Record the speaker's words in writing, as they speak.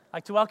I'd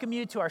like to welcome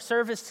you to our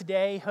service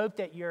today. Hope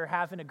that you're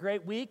having a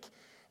great week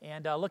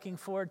and looking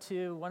forward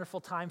to a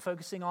wonderful time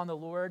focusing on the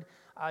Lord.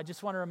 I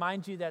just want to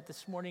remind you that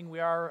this morning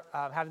we are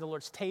having the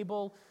Lord's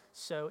table.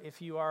 So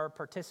if you are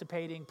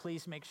participating,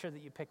 please make sure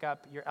that you pick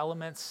up your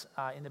elements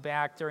in the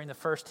back during the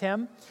first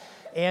hymn.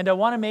 And I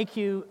want to make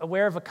you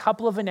aware of a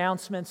couple of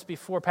announcements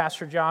before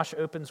Pastor Josh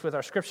opens with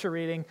our scripture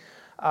reading.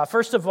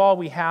 First of all,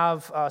 we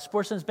have a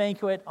Sportsman's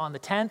Banquet on the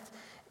 10th,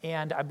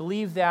 and I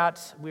believe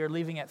that we are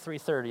leaving at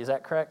 3:30. Is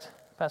that correct,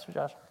 Pastor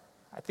Josh?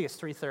 I think it's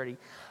 3:30.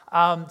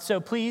 So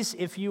please,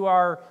 if you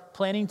are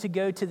planning to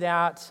go to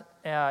that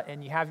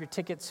and you have your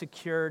ticket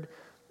secured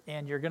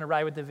and you're going to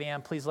ride with the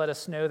van, please let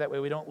us know. That way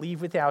we don't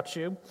leave without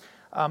you.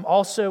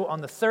 Also,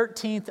 on the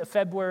 13th of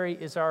February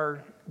is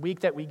our week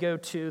that we go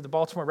to the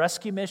Baltimore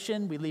Rescue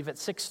Mission. We leave at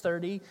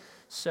 6:30.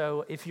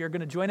 So if you're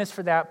going to join us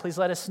for that, please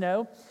let us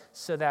know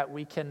so that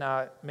we can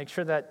make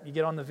sure that you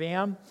get on the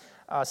van.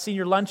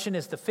 Senior luncheon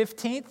is the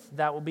 15th.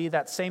 That will be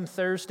that same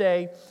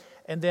Thursday.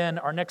 And then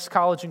our next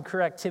college and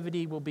career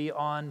activity will be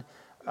on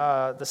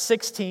the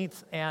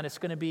 16th, and it's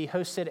going to be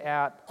hosted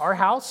at our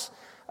house.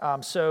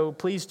 So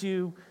please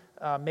do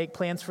make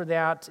plans for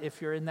that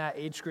if you're in that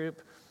age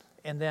group.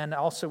 And then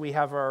also we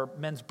have our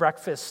men's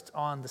breakfast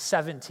on the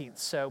 17th.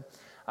 So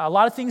a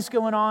lot of things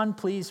going on.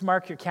 Please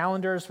mark your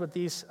calendars with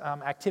these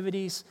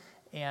activities,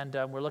 and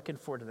we're looking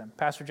forward to them.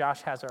 Pastor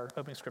Josh has our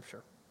opening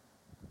scripture.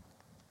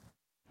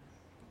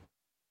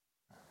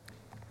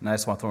 And I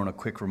just want to throw in a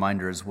quick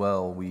reminder as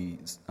well. We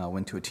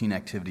went to a teen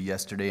activity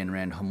yesterday, and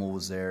Rand Hummel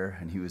was there,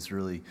 and he was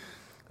really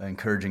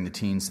encouraging the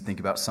teens to think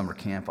about summer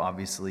camp,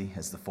 obviously,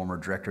 as the former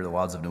director of the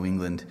Wilds of New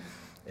England.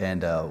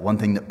 And one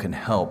thing that can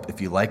help,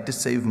 if you like to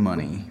save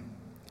money,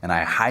 and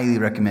I highly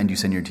recommend you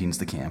send your teens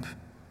to camp,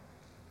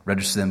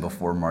 register them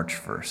before March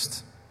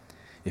 1st.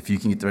 If you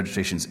can get the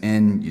registrations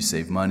in, you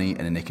save money,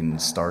 and then they can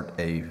start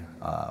a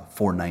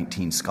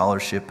 419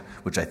 scholarship,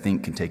 which I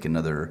think can take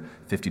another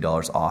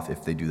 $50 off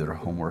if they do their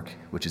homework,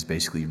 which is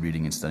basically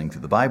reading and studying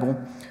through the Bible,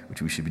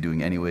 which we should be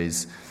doing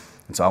anyways.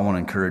 And so I want to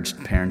encourage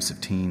parents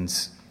of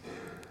teens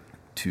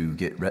to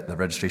get the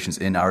registrations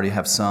in. I already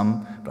have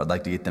some, but I'd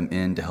like to get them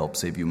in to help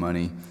save you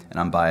money. And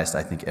I'm biased.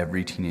 I think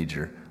every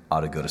teenager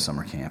ought to go to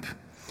summer camp.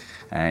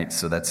 All right,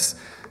 so that's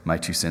my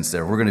 2 cents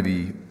there. We're going to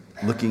be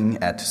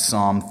looking at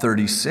Psalm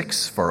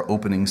 36 for our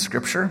opening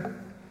scripture,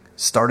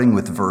 starting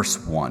with verse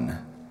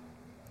 1.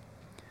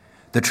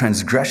 The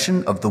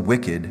transgression of the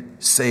wicked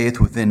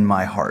saith within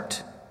my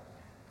heart,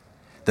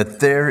 that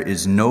there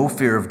is no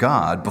fear of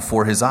God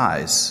before his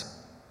eyes.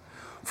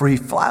 For he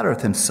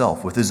flattereth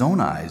himself with his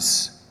own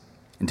eyes,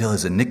 until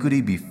his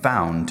iniquity be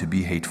found to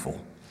be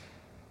hateful.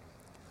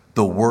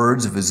 The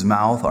words of his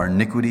mouth are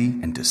iniquity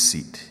and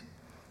deceit.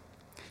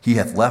 He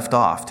hath left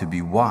off to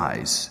be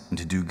wise and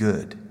to do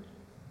good.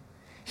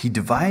 He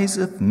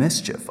deviseth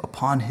mischief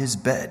upon his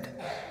bed,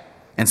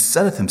 and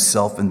setteth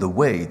himself in the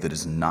way that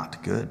is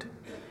not good.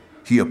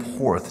 He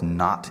abhorreth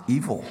not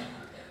evil.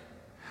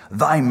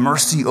 Thy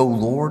mercy, O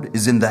Lord,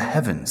 is in the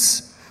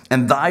heavens,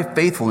 and thy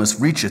faithfulness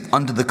reacheth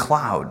unto the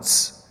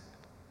clouds.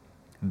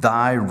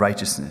 Thy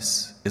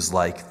righteousness is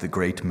like the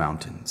great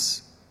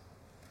mountains.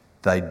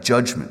 Thy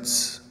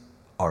judgments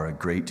are a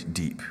great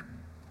deep.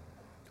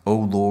 O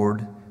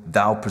Lord,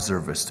 thou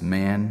preservest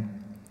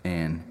man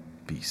and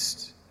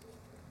beast.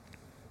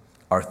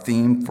 Our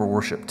theme for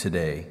worship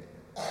today,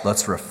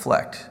 let's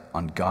reflect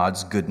on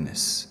God's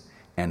goodness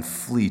and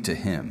flee to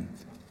him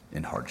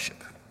in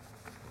hardship.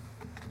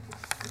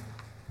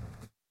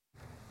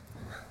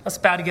 Let's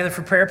bow together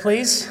for prayer,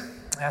 please.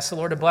 Ask the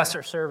Lord to bless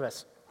our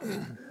service.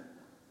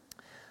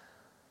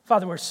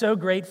 Father, we're so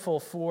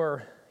grateful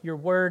for your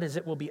word as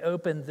it will be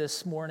opened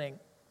this morning.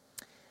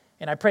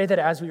 And I pray that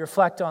as we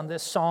reflect on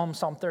this Psalm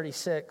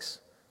 36,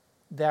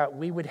 that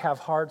we would have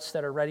hearts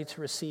that are ready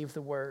to receive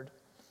the word.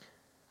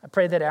 I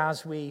pray that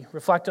as we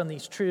reflect on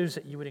these truths,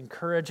 that you would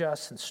encourage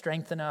us and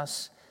strengthen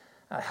us,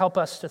 help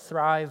us to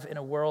thrive in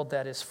a world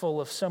that is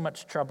full of so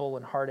much trouble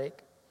and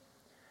heartache.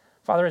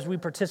 Father, as we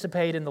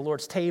participate in the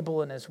Lord's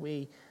table and as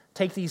we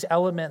take these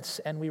elements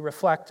and we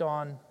reflect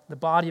on the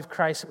body of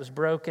Christ that was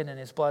broken and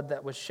his blood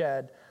that was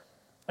shed,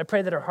 I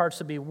pray that our hearts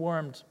would be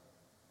warmed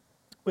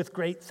with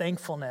great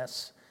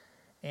thankfulness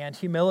and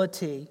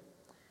humility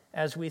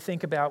as we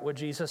think about what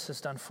Jesus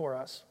has done for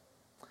us.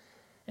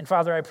 And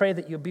Father, I pray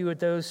that you'll be with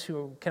those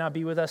who cannot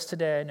be with us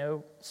today. I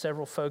know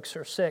several folks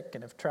are sick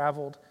and have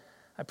traveled.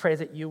 I pray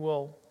that you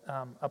will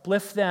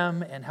uplift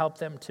them and help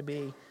them to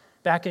be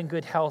back in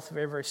good health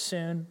very, very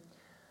soon.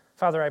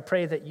 Father, I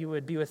pray that you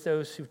would be with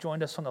those who've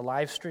joined us on the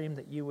live stream,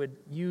 that you would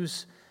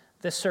use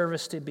this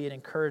service to be an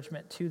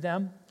encouragement to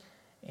them.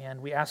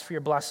 And we ask for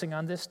your blessing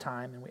on this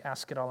time, and we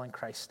ask it all in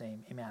Christ's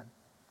name. Amen.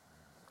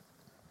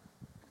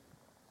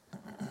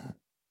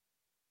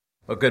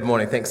 Well, good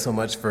morning. Thanks so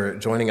much for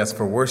joining us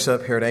for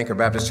worship here at Anchor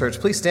Baptist Church.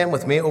 Please stand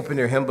with me. Open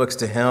your hymn books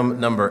to hymn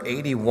number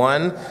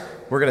 81.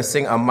 We're going to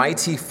sing A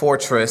Mighty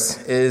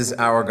Fortress Is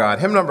Our God.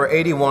 Hymn number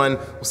 81,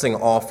 we'll sing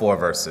all 4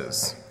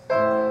 verses.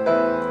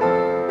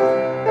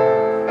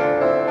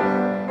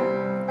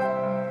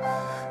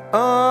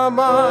 A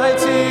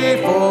mighty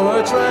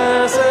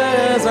fortress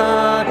is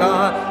our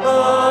God,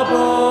 a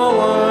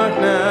bulwark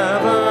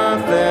never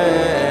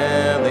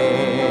failing.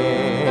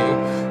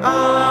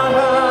 Our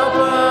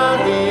helper,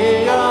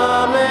 he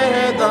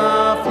amid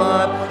the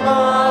flood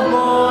of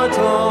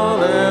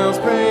mortal ills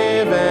prevailing.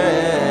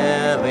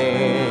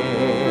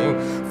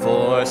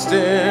 For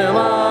still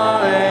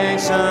our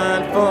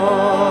ancient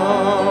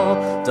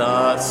foe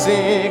doth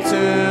seek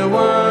to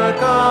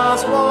work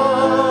us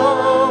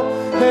woe.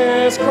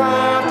 His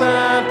craft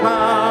and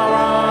power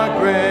are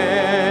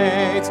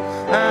great,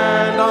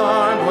 and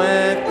armed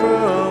with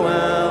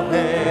cruel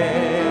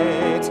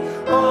hate.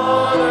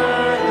 On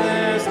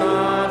earth is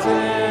not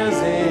his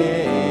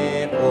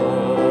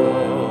equal.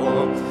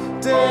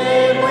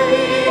 Did we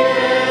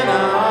in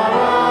our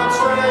own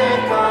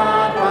strength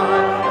confide,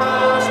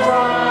 our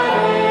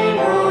striving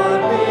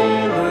would be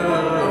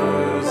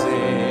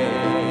losing.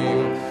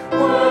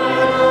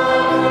 Were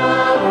not the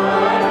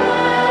right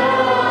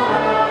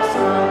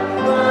Son,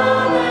 the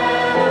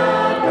man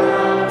of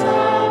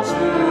battle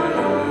choosing.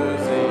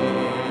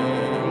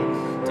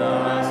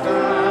 Dust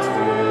as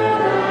through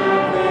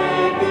that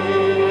may be,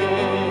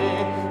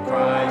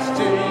 Christ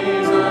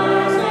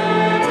Jesus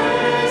it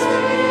is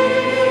He.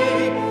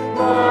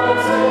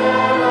 Most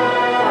ever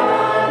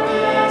of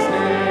His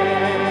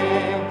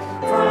name,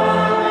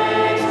 from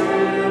age to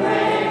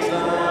age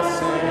the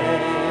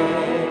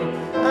same.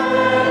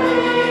 And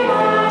He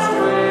must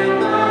win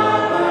the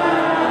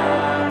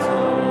battle.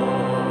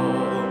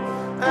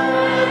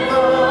 And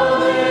though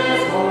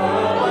this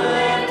world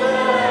with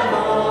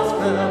devils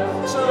filled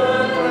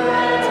should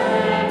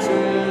threaten to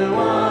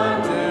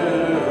undo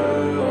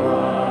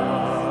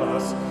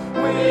us,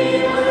 we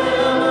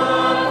will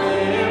not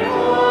fear,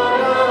 for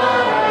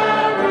God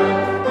hath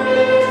brought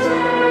His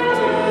truth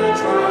to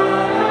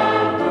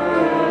triumph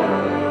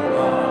through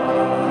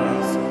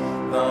us.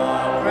 The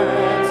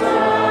Prince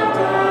of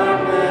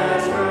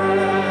Darkness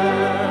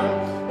tremble,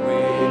 we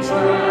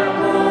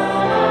tremble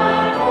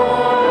not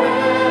for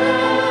Him.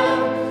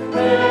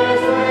 His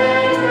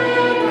rage we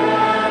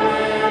can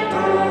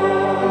endure,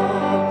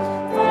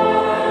 for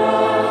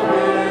all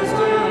His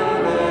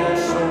doom is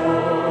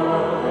sure.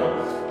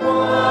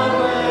 One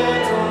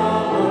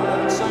little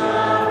word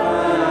shall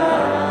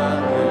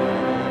fail Him.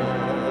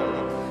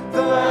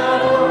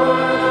 That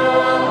word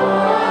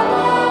above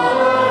all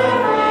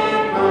earthly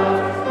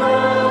powers, no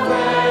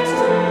thanks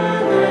to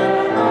Him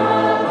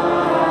abideth.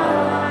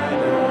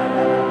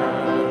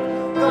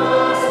 The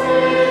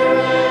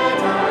Spirit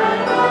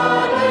and the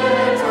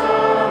gifts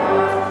of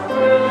ours,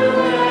 through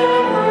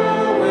Him who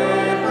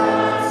with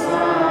us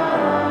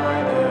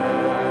sideth.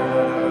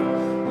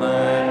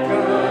 Let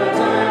goods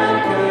and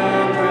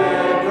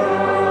kindred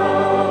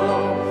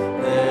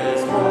grow,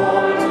 this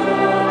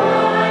mortal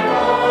life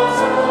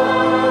also.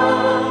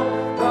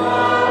 The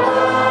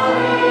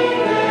body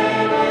they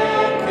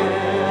may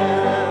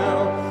kill,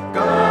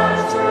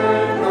 God's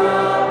truth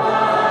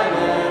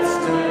abideth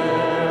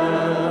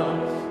still.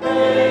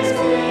 His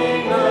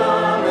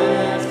kingdom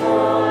is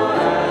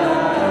forever.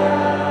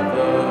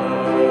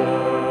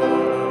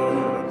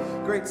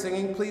 Great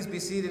singing. Please be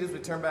seated as we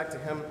turn back to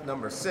hymn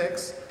number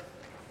 6.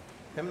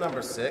 Hymn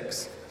number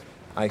 6.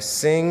 I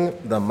sing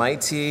the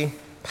mighty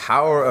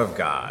power of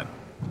God.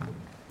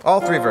 All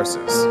 3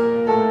 verses.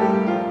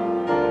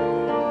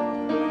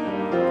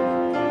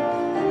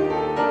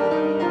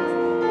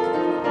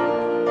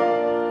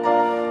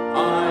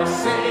 I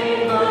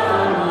sing the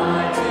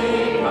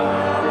mighty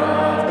power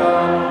of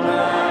God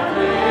that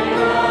made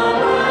the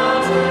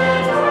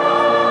mountains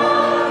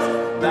rise,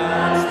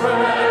 that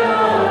spread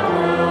the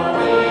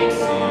flowing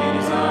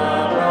seas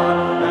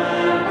abroad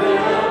and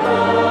built the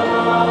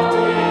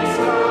lofty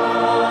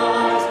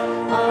skies.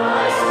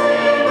 I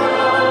sing the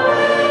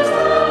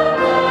wisdom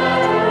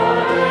that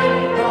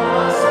ordained the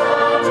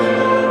sun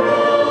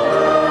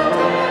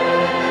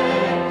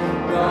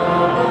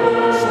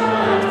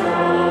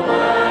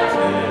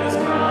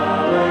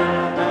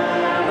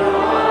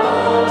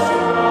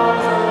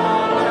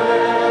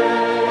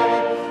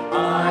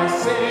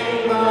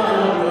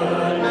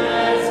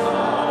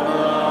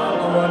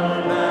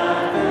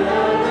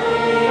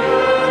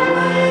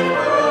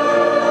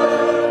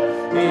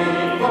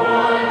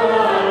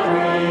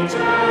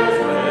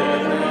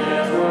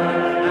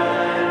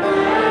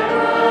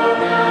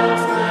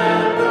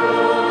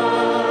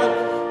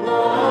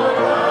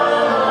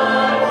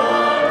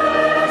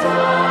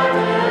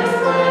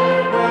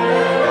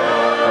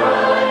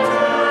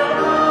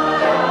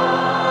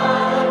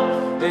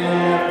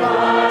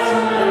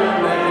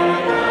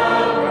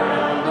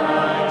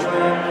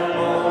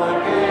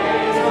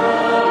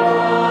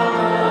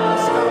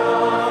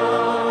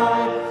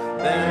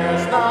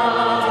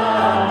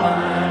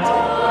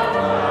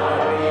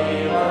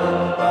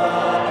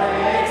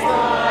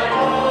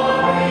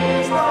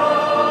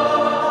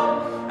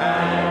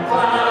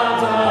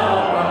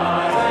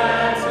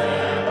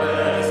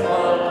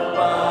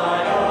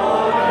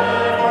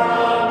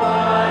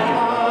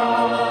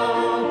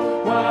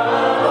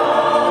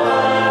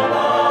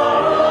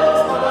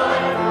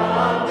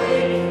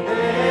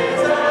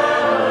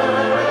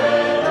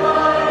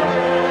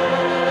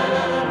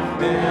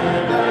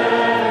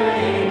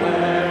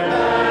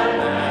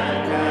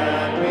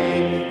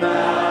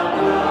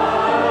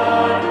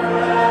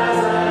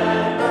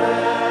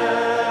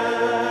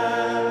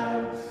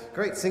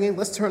singing.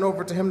 Let's turn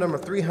over to hymn number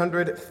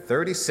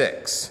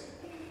 336.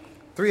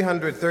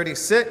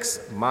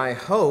 336, My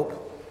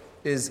Hope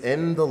is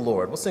in the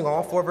Lord. We'll sing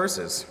all 4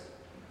 verses.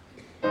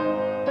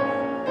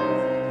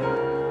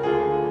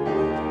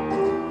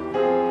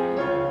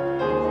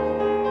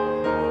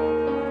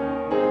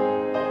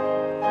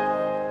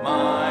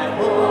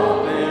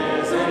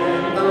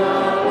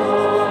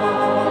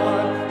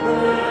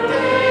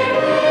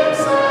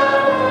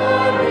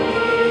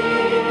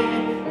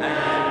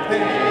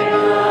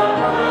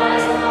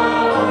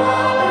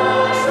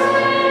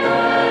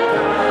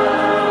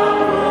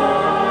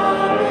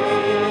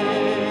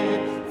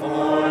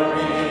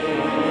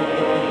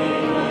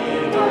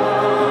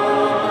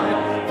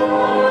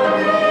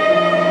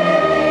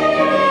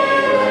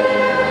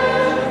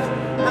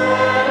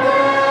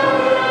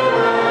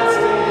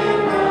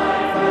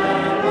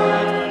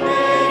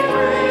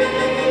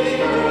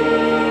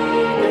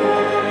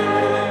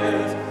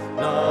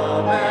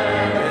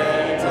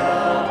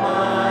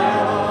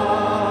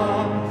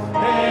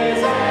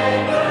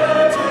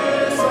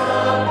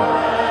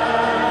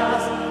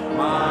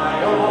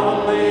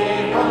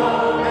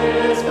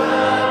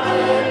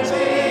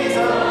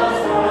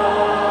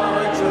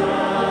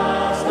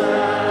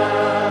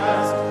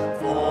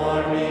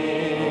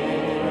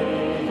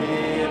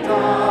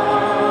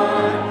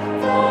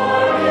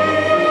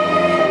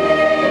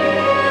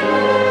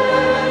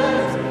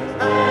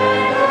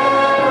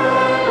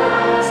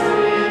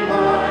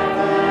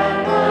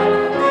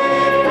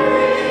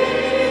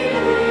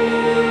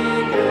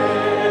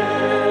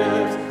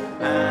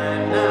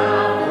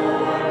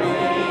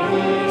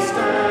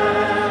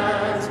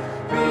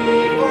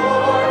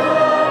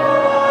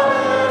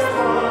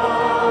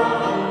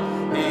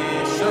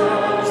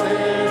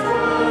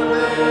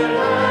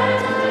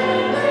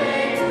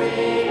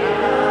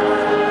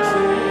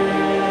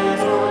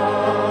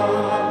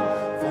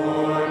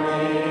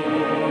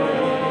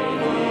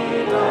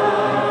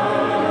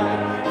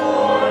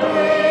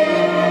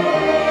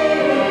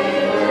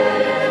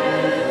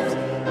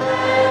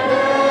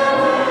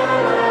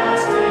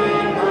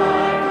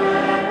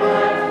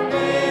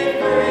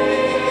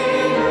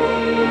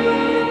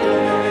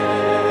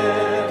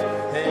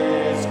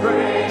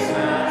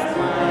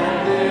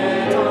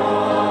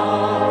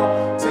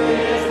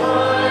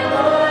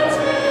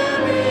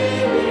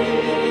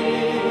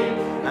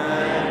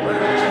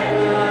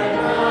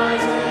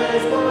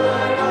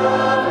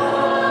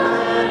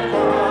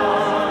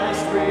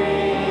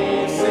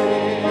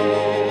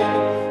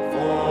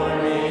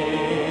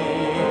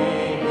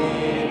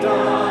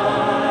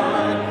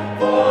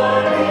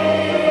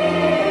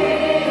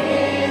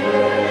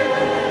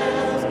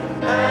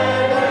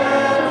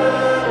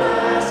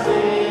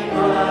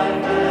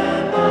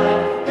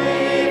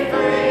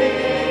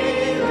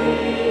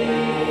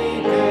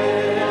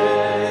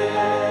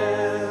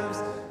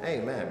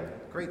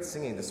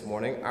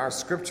 Our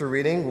scripture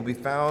reading will be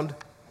found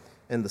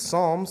in the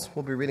Psalms.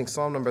 We'll be reading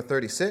Psalm number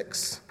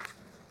 36.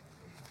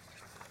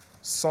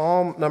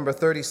 Psalm number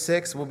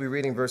 36, we'll be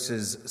reading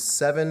verses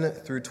 7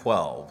 through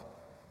 12.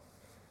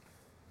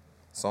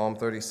 Psalm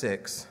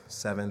 36,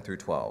 7 through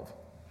 12.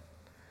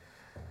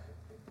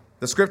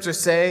 The scriptures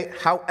say,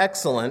 "How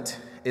excellent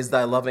is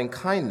thy loving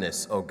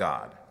kindness, O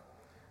God!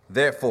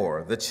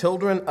 Therefore, the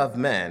children of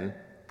men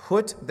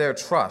put their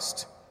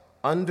trust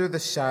under the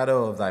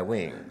shadow of thy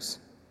wings.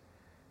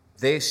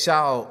 They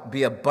shall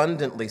be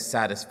abundantly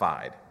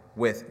satisfied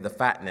with the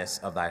fatness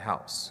of thy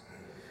house.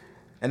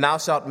 And thou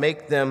shalt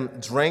make them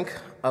drink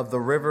of the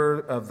river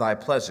of thy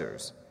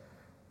pleasures.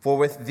 For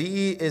with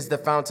thee is the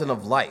fountain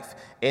of life.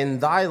 In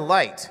thy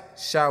light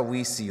shall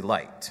we see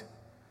light.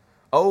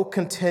 O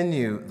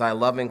continue thy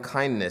loving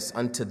kindness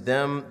unto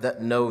them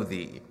that know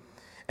thee,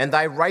 and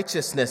thy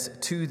righteousness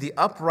to the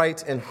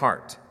upright in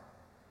heart.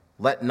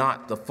 Let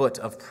not the foot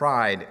of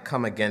pride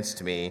come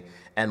against me,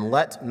 and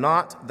let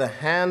not the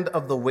hand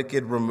of the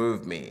wicked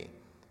remove me.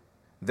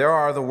 There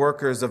are the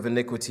workers of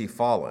iniquity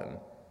fallen.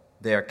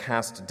 They are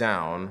cast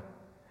down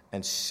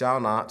and shall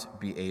not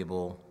be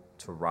able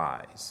to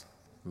rise."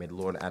 May the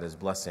Lord add his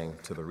blessing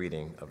to the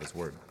reading of his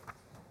word.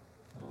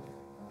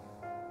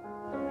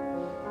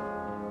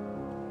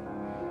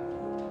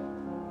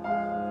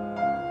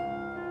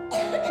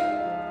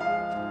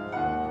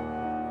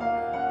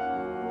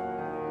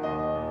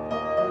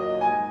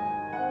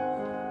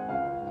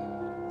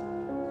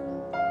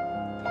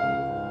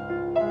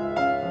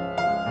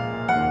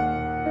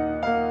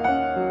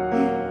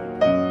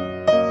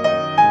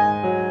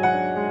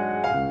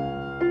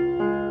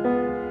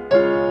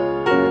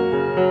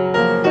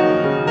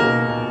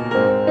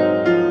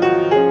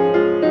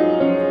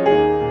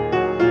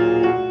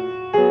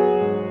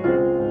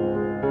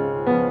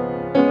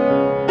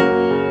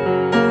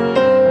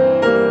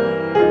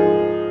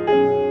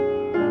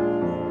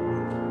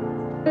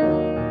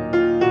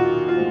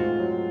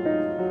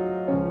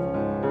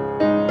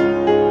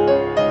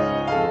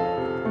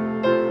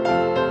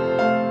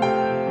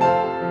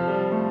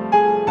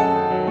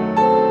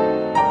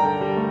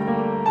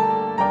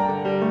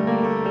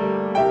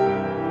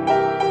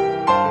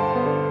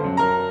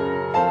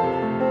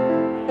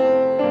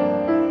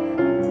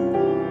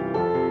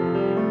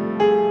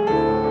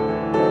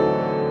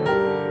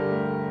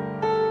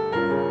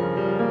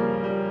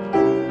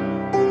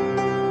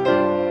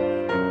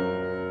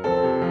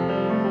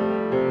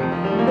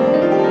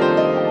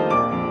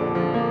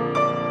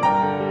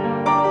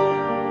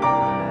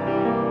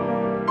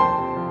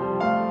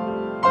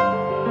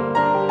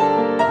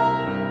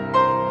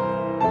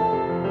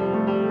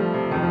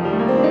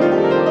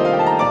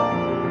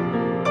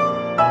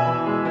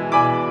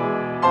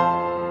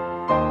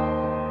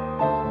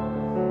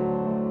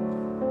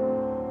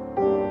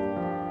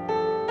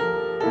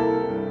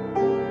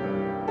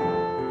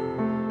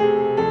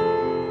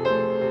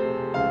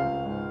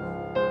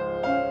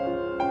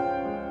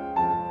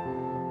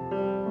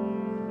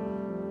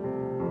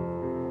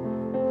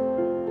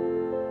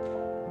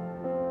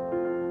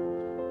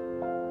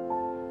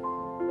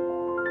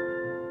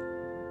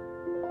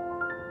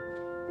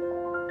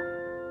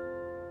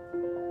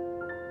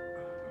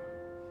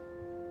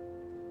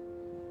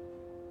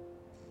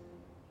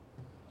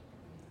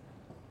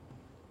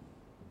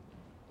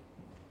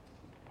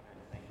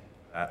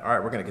 All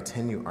right, we're going to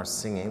continue our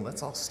singing.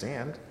 Let's all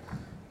stand.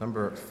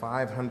 Number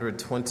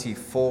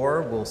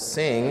 524, we'll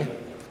sing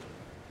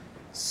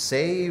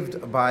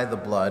Saved by the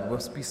Blood.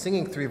 We'll be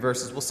singing 3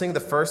 verses. We'll sing the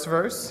first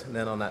verse, and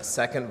then on that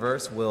second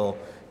verse, we'll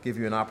give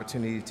you an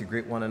opportunity to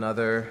greet one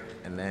another,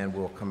 and then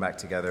we'll come back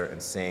together and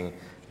sing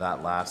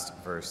that last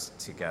verse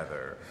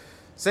together.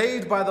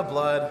 Saved by the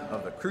blood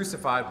of the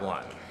crucified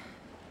one.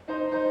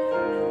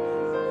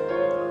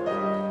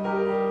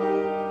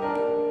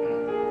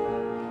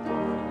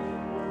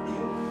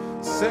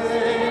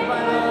 Saved by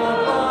the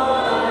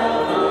blood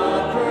of the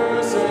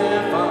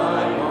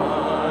crucified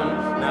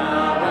one,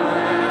 now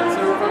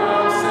ransomed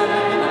from sin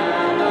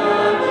and a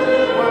new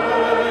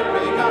work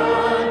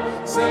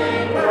begun.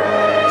 Sing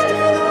praise to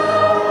the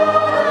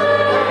Father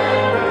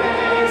and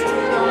praise to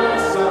the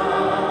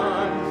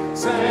Son.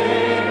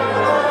 Saved by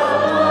the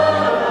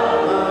blood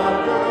of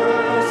the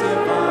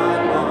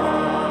crucified one.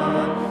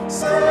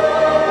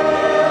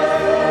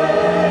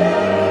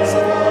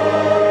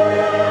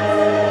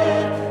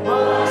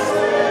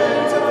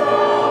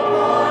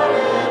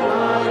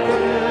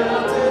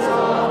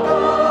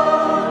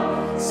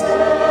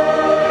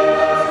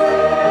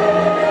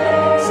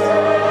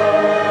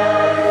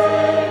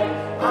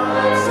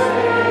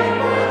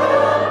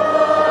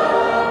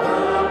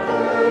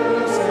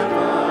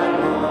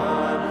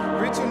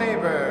 Greet your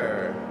neighbor.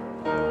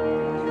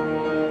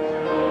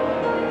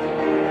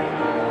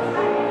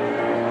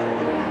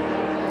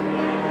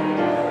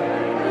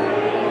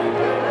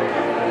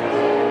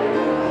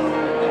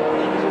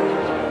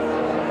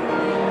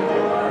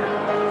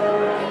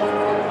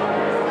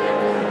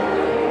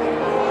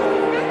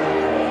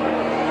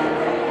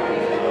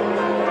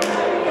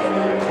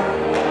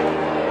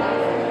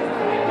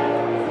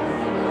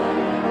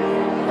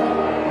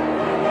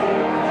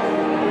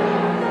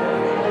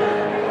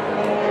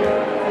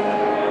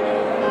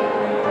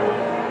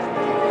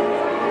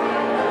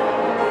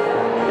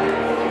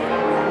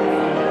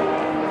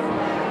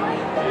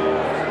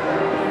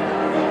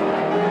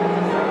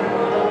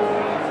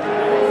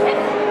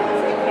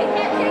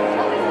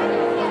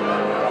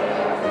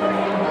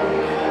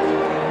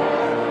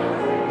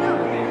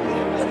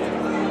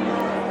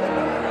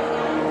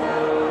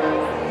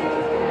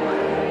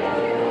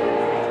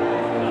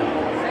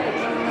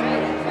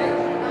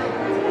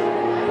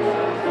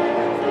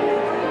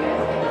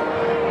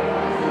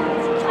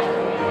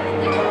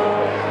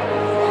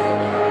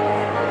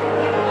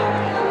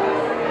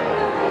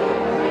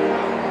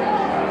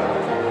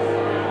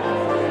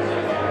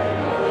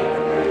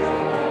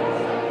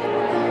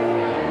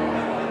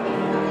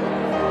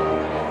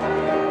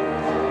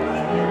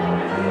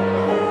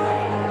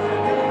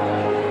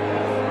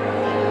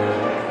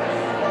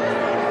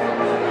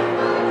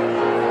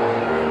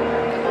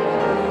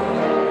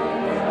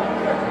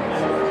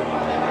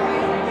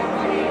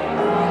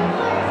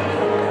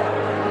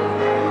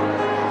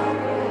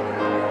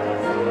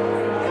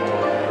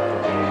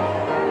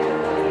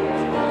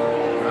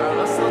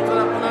 Let's lift it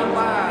up on that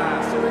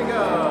last. Here we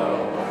go.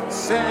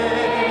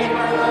 Saved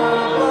by the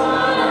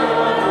blood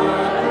of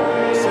the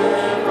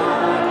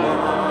crucified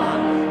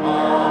one.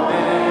 All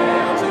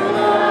hail to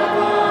the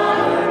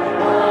Father.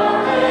 All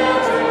hail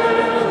to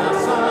the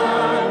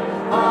Son.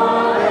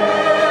 All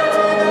hail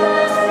to the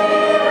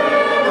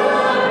Spirit, the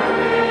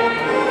great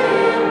three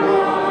in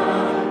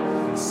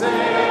one.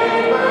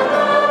 Saved by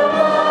the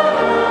blood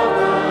of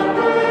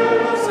the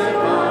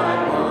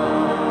crucified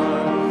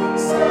one.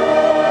 Saved.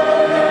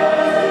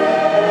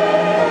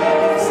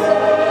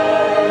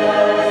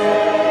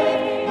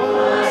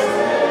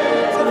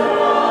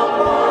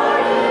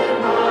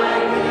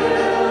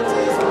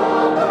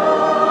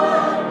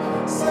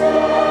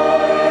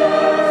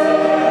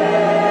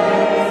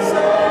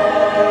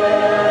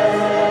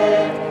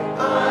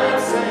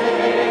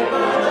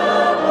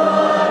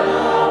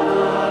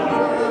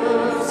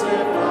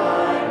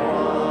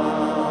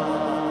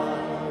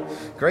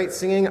 Great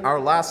singing. Our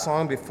last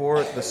song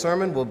before the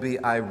sermon will be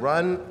I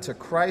Run to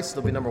Christ.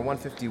 It'll be number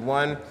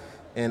 151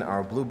 in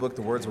our blue book.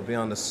 The words will be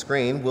on the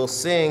screen. We'll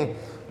sing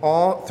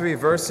all 3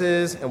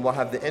 verses, and we'll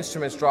have the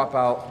instruments drop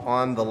out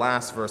on the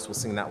last verse. We'll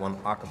sing that one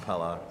a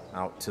cappella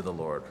out to the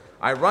Lord.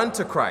 I run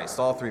to Christ,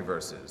 all 3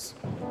 verses.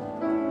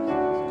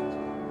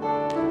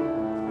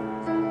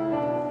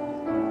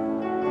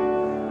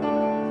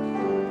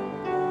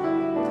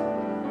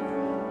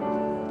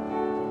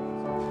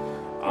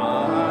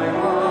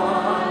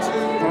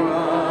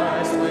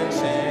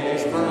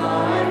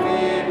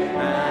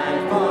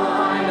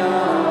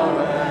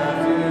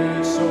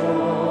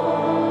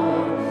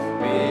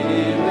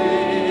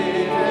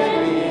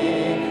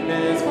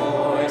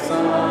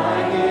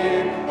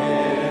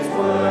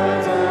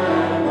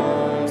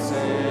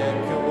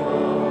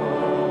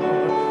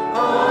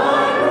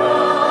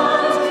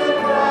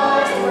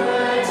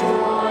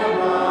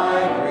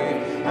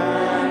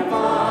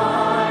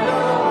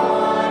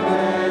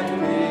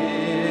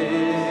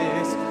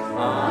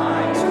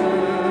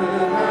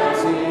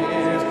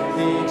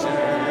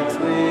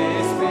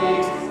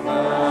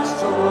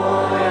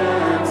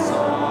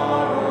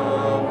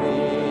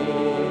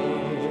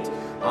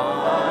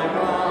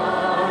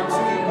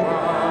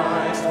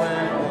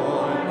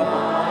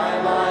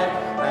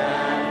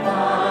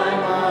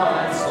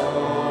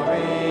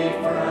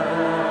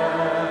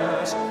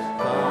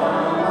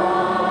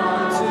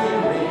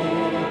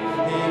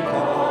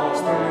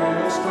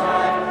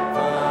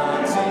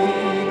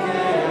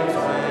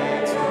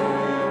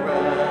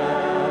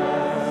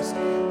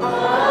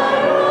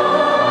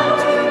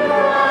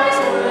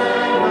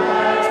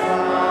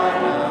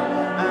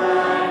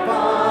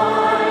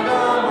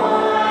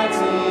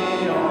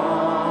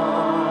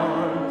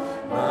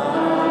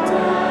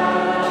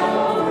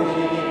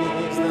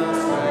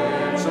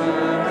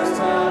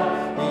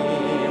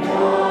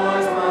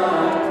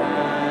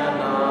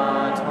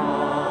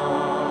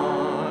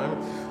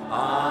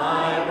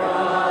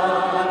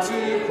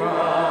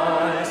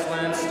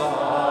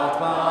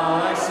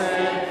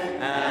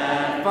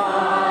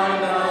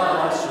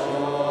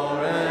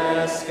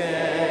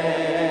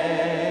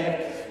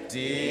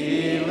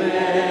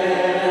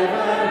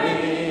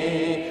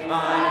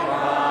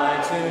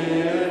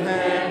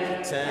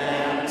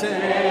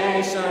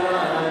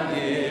 temptation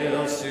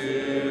yields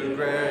to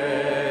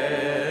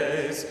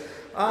grace.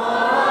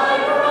 I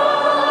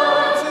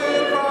run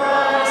to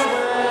Christ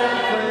when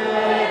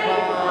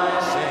plagued by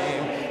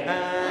shame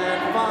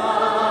and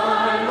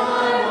find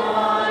my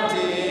one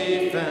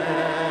defense.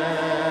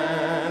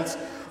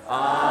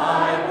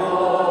 I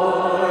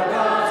bore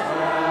God's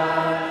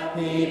wrath,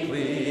 He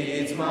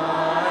pleads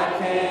my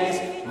case,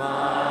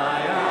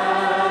 my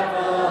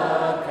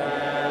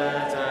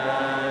advocate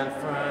and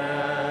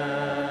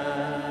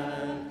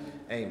friend.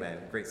 Amen.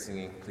 Great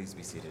singing. Please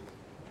be seated.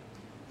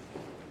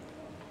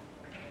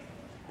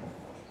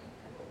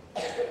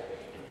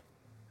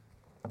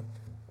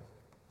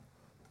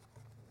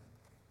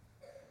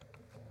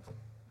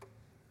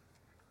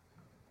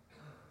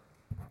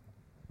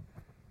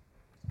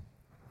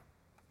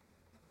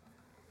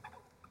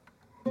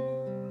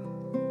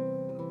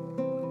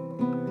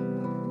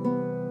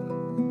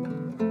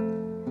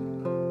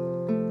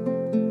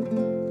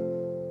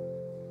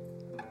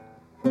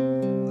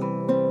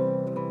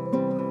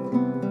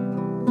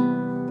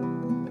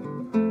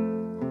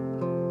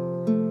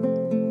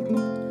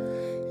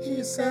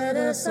 He set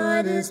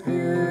aside His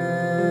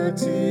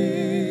beauty,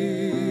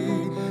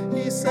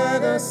 He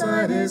set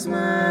aside His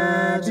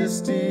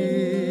majesty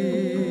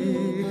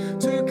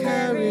to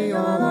carry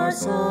all our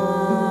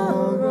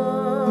sorrows,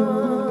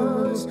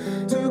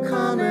 to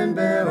come and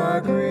bear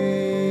our grief.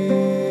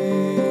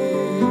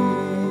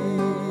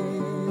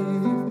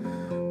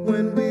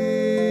 When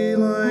we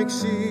like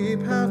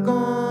sheep have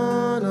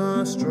gone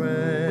astray,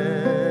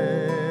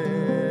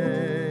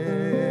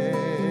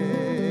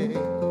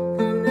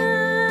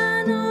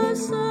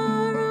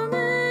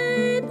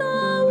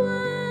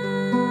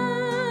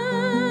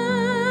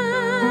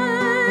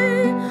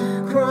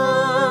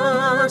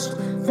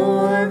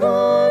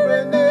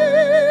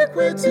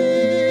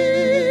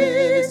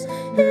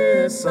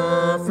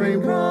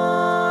 suffering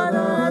brought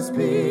us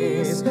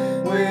peace.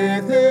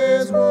 With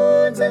His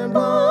wounds and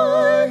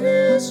by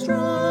His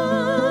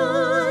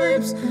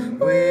stripes,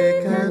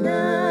 we can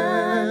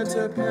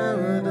enter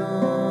paradise.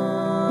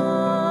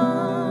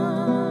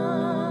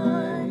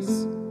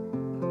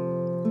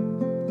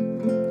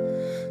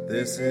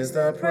 This is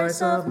the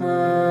price of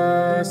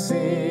mercy.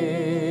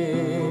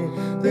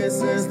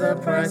 This is the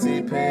price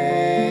He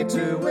paid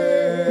to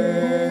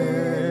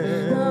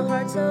win the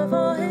hearts of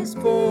all His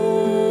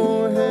people.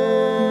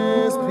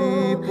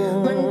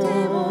 One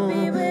day we'll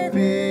be with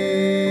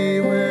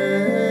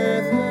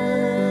Him.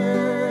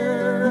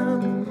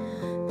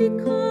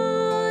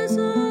 Because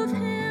of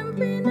Him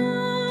we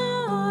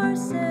now are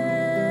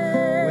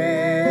saved.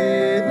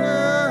 We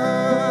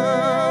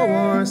now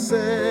are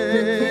saved.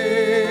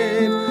 The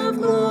King of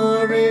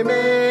glory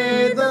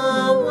made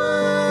the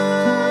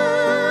way,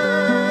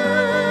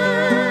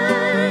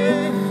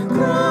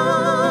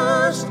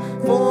 crushed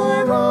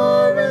for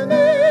our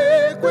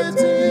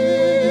iniquities.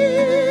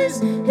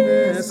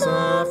 His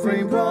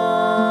suffering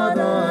brought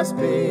us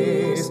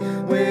peace.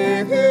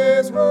 With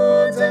His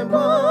wounds and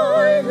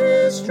by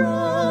His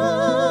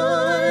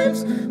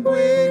stripes,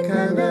 we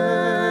can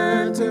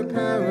enter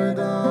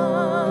paradise.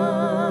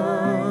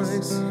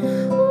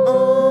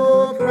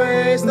 Oh,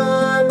 praise the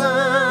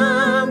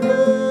Lamb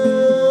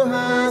who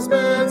has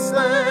been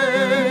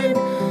slain.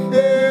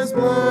 His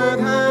blood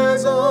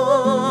has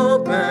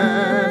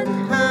opened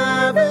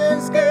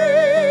heaven's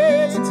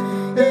gate.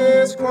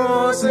 His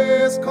cross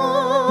is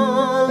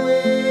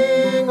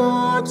calling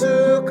all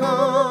to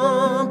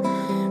come,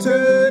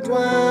 to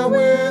dwell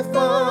with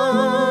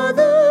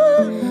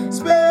Father,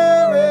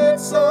 Spirit,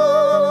 Son.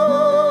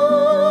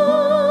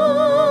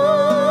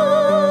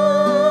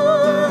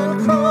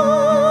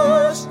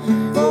 Crushed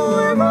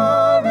for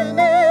our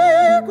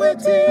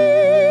iniquities,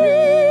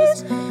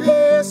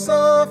 His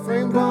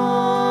suffering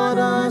brought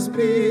us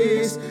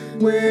peace.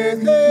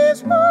 With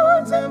His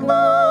wounds and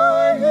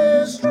by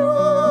His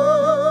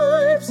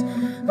stripes,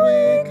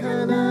 we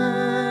can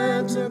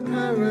enter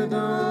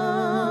paradise.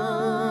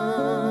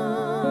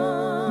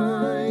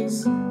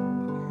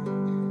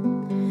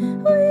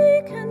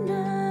 We can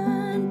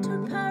enter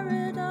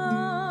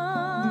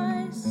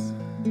paradise.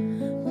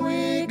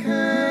 We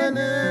can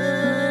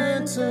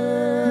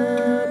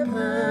enter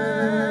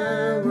paradise.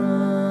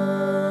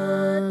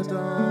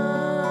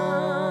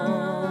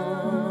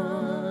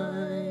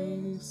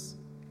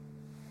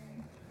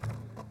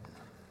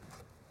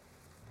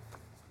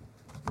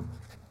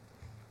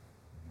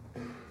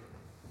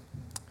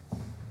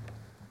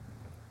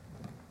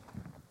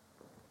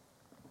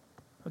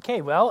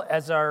 Okay, well,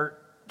 as our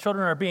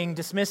children are being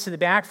dismissed to the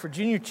back for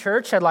junior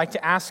church, I'd like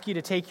to ask you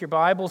to take your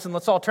Bibles and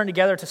let's all turn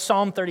together to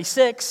Psalm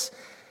 36.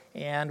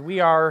 And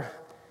we are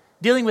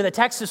dealing with a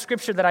text of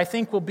Scripture that I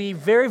think will be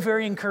very,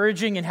 very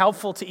encouraging and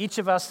helpful to each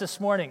of us this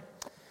morning.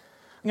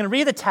 I'm going to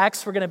read the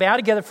text, we're going to bow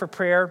together for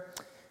prayer,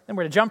 and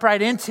we're going to jump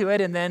right into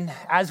it. And then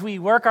as we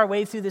work our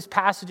way through this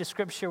passage of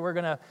Scripture, we're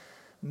going to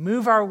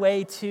move our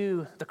way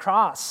to the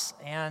cross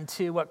and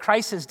to what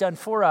Christ has done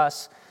for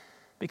us,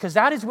 because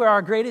that is where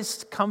our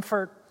greatest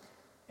comfort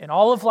in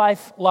all of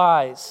life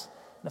lies.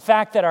 The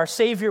fact that our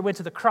Savior went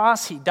to the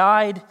cross, He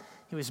died,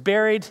 He was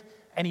buried,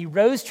 and he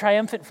rose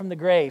triumphant from the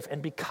grave.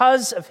 And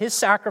because of his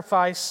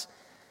sacrifice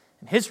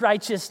and his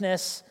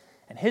righteousness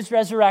and his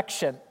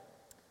resurrection,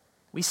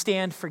 we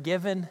stand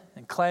forgiven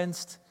and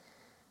cleansed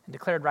and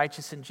declared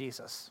righteous in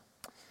Jesus.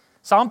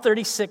 Psalm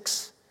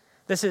 36,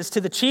 this is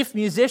to the chief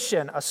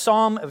musician, a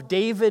psalm of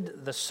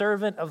David, the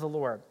servant of the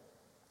Lord.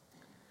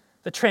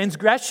 The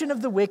transgression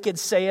of the wicked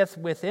saith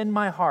within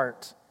my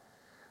heart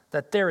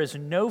that there is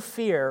no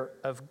fear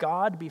of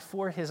God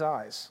before his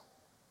eyes.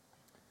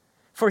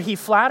 For he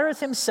flattereth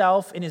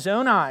himself in his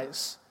own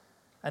eyes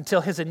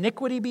until his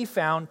iniquity be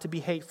found to be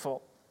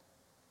hateful.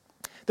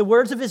 The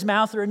words of his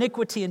mouth are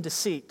iniquity and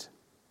deceit.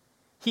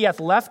 He hath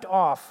left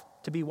off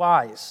to be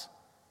wise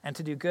and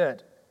to do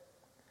good.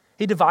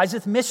 He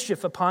deviseth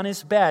mischief upon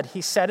his bed.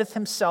 He setteth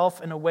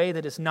himself in a way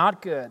that is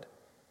not good.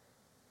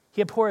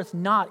 He abhorreth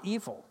not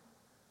evil.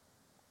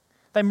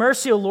 Thy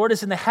mercy, O Lord,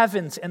 is in the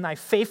heavens, and thy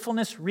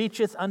faithfulness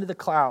reacheth unto the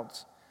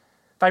clouds.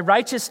 Thy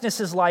righteousness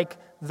is like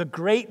the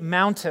great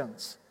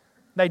mountains.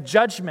 Thy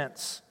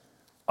judgments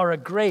are a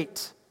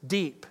great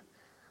deep.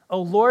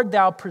 O Lord,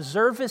 thou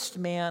preservest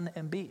man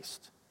and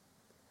beast.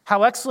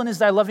 How excellent is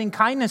thy loving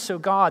kindness, O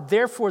God.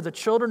 Therefore the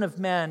children of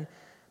men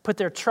put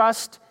their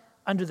trust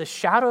under the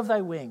shadow of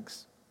thy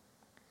wings.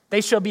 They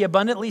shall be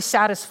abundantly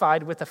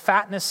satisfied with the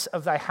fatness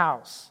of thy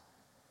house.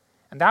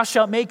 And thou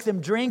shalt make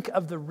them drink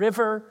of the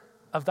river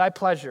of thy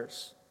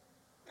pleasures.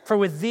 For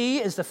with thee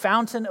is the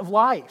fountain of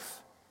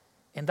life.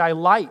 In thy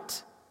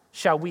light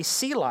shall we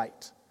see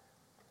light.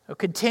 O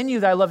continue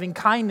thy loving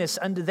kindness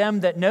unto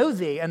them that know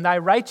thee, and thy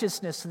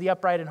righteousness to the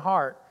upright in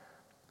heart.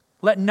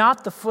 Let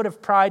not the foot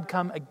of pride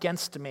come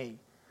against me.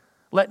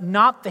 Let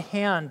not the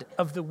hand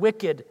of the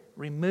wicked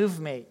remove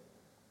me.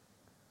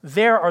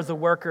 There are the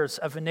workers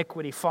of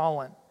iniquity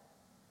fallen.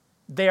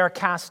 They are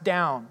cast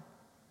down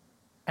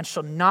and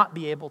shall not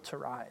be able to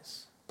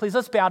rise. Please,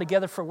 let's bow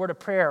together for a word of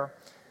prayer.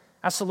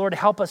 Ask the Lord to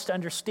help us to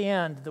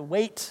understand the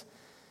weight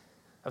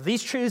of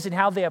these truths and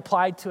how they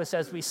apply to us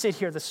as we sit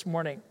here this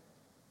morning.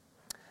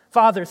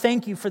 Father,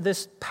 thank you for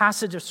this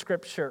passage of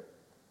Scripture,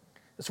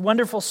 this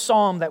wonderful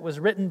psalm that was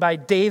written by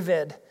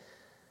David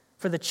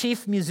for the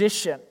chief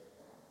musician.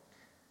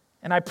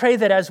 And I pray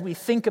that as we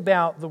think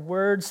about the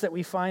words that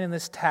we find in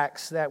this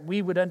text, that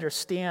we would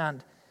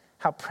understand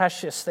how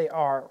precious they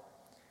are,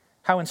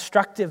 how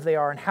instructive they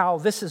are, and how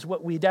this is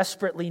what we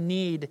desperately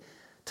need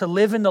to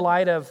live in the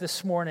light of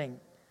this morning.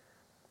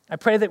 I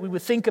pray that we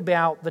would think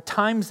about the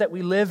times that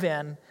we live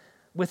in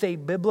with a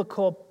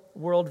biblical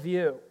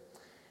worldview,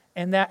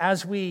 and that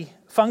as we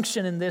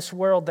function in this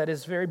world that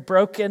is very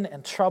broken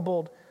and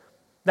troubled,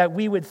 that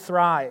we would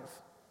thrive,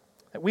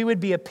 that we would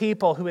be a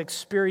people who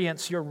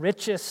experience your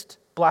richest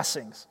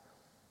blessings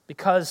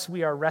because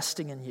we are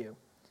resting in you.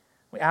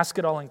 We ask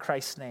it all in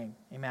Christ's name.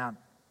 Amen.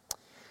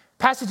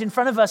 Passage in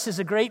front of us is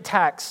a great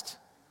text.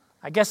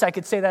 I guess I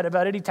could say that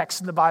about any text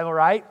in the Bible,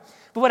 right?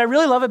 But what I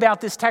really love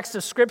about this text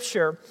of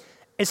Scripture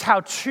is how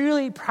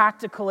truly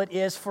practical it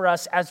is for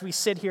us as we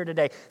sit here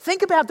today.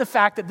 Think about the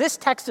fact that this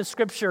text of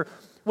Scripture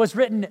was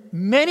written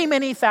many,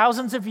 many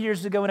thousands of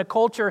years ago in a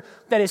culture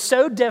that is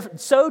so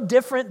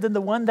different than the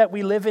one that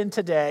we live in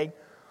today.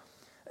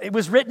 It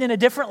was written in a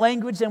different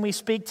language than we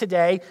speak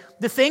today.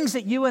 The things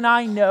that you and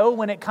I know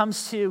when it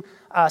comes to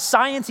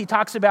science, he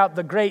talks about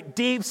the great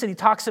deeps and he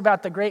talks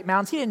about the great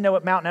mountains. He didn't know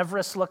what Mount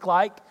Everest looked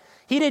like.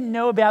 He didn't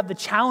know about the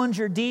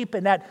Challenger Deep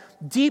and that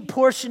deep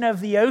portion of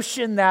the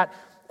ocean that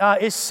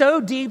is so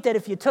deep that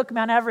if you took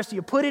Mount Everest,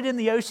 you put it in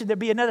the ocean, there'd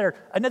be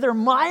another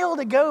mile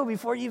to go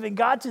before you even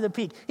got to the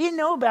peak. He didn't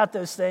know about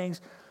those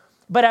things.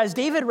 But as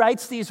David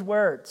writes these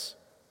words,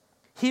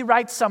 he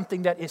writes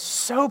something that is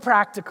so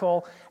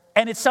practical,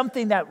 and it's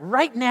something that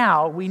right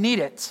now we need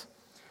it.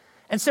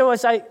 And so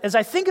as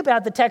I think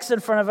about the text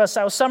in front of us,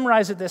 I'll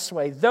summarize it this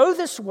way. Though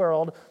this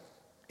world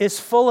is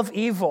full of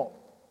evil,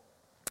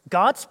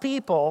 God's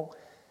people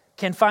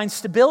can find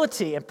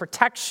stability and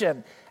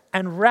protection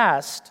and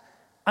rest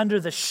under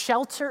the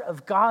shelter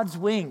of God's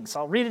wings.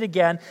 I'll read it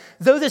again.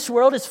 Though this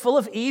world is full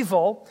of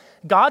evil,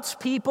 God's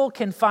people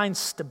can find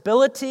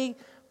stability,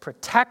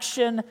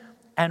 protection,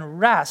 and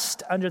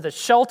rest under the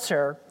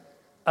shelter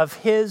of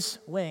His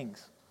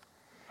wings.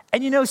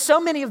 And you know, so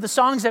many of the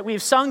songs that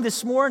we've sung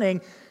this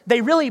morning,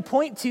 they really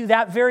point to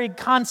that very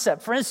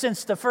concept. For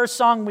instance, the first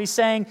song we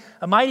sang,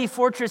 "A Mighty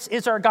Fortress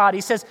is Our God,"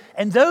 he says,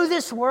 "And though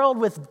this world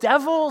with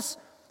devils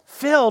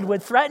filled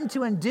would threaten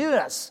to undo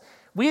us,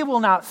 we will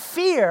not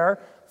fear,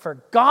 for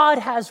God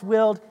has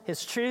willed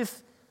His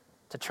truth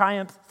to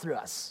triumph through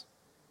us."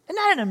 Isn't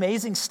that an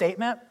amazing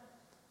statement?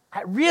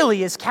 That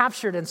really is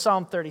captured in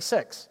Psalm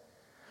 36.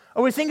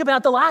 Or we think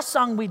about the last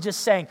song we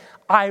just sang,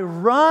 "I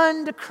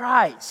run to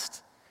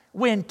Christ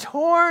when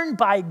torn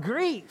by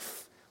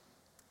grief."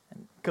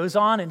 And it goes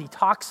on and he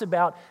talks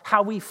about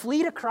how we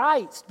flee to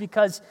Christ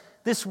because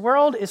this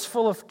world is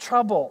full of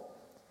trouble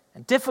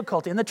and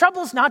difficulty. And the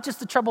trouble is not just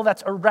the trouble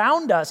that's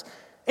around us,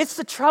 it's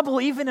the trouble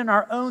even in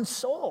our own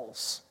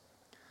souls.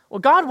 Well,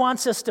 God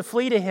wants us to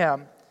flee to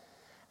Him.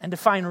 and to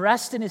find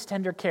rest in his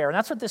tender care. And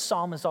that's what this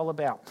psalm is all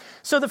about.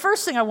 So the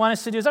first thing I want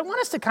us to do is I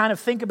want us to kind of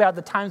think about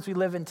the times we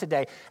live in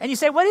today. And you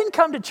say, well, I didn't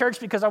come to church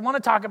because I want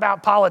to talk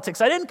about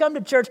politics. I didn't come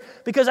to church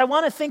because I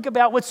want to think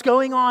about what's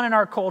going on in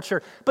our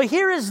culture. But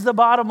here is the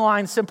bottom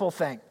line, simple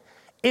thing.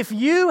 If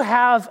you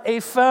have a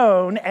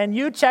phone and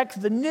you check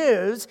the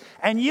news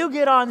and you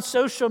get on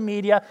social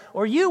media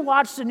or you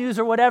watch the news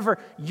or whatever,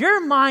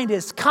 your mind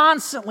is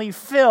constantly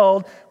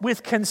filled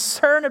with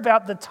concern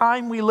about the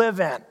time we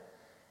live in.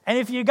 And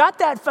if you got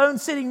that phone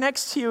sitting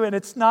next to you and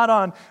it's not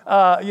on,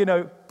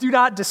 do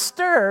not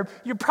disturb,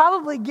 you're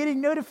probably getting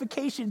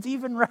notifications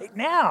even right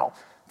now.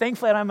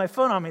 Thankfully, I don't have my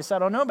phone on me, so I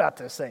don't know about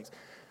those things.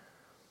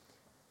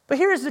 But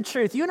here's the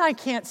truth. You and I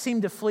can't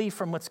seem to flee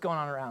from what's going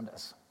on around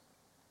us.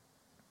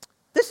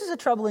 This is a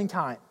troubling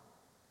time.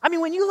 I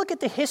mean, when you look at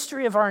the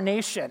history of our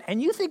nation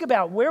and you think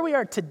about where we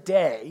are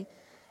today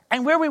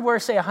and where we were,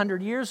 say,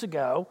 100 years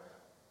ago,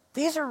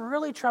 these are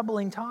really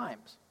troubling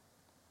times.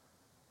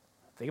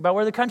 Think about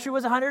where the country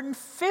was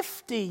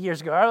 150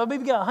 years ago, or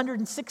maybe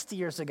 160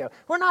 years ago.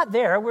 We're not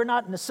there. We're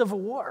not in a civil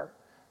war.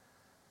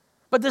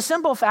 But the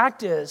simple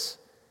fact is,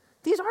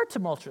 these are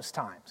tumultuous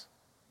times.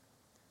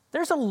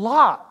 There's a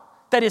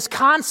lot that is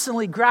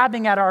constantly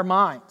grabbing at our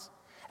minds.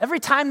 Every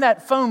time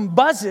that phone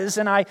buzzes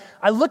and I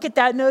look at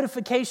that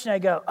notification, I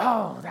go,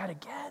 oh, that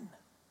again.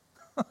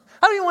 I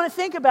don't even want to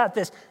think about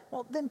this.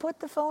 Well, then put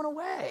the phone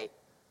away.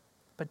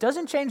 But it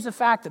doesn't change the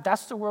fact that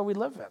that's the world we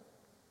live in.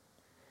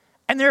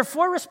 And there are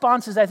 4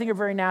 responses I think are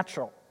very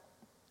natural.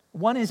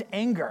 One is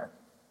anger.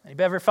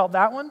 Anybody ever felt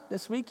that one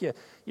this week?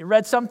 You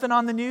read something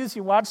on the news,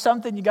 you watched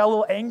something, you got a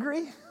little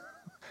angry?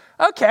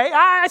 Okay,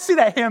 I see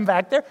that hand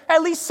back there.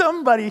 At least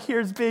somebody here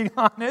is being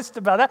honest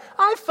about that.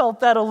 I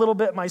felt that a little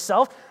bit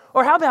myself.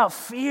 Or how about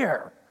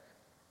fear?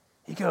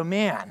 You go,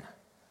 man,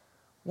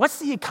 what's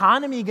the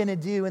economy going to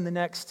do in the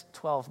next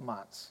 12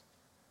 months?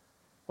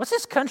 What's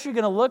this country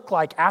going to look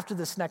like after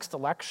this next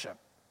election?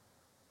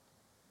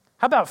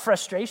 How about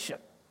frustration?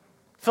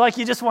 Feel like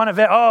you just want to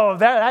vent,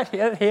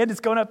 that hand is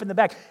going up in the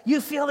back.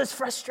 You feel this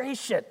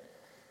frustration.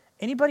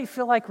 Anybody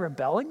feel like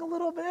rebelling a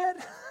little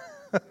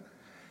bit?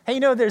 Hey,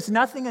 there's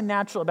nothing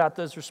unnatural about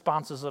those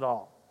responses at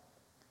all.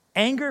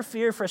 Anger,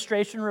 fear,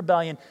 frustration,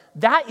 rebellion,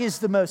 that is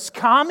the most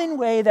common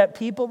way that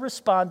people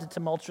respond to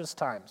tumultuous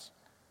times.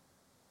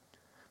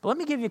 But let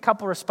me give you a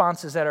couple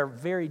responses that are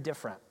very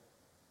different.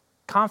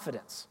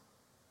 Confidence.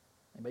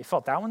 Anybody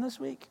felt that one this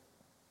week?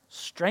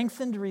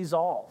 Strengthened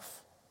resolve.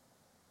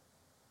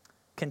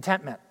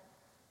 Contentment.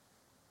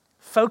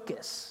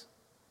 Focus.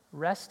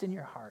 Rest in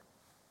your heart.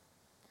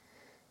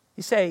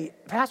 You say,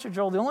 Pastor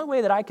Joel, the only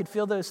way that I could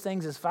feel those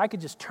things is if I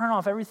could just turn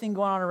off everything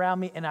going on around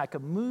me and I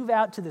could move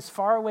out to this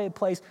faraway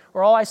place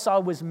where all I saw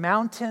was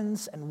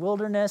mountains and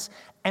wilderness,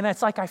 and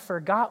it's like I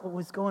forgot what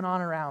was going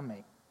on around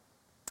me.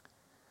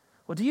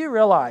 Well, do you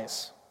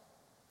realize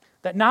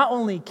that not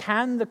only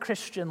can the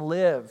Christian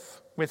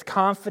live with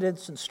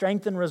confidence and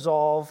strength and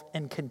resolve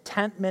and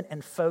contentment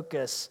and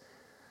focus,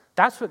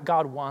 that's what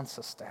God wants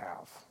us to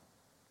have.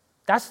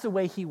 That's the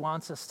way he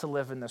wants us to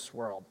live in this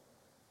world.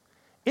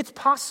 It's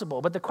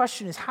possible, but the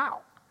question is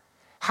how?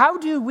 How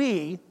do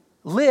we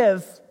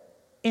live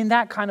in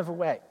that kind of a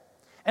way?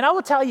 And I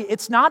will tell you,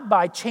 it's not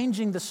by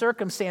changing the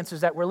circumstances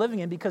that we're living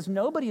in, because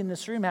nobody in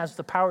this room has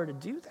the power to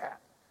do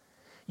that.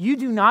 You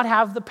do not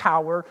have the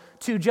power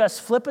to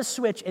just flip a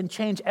switch and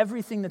change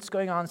everything that's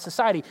going on in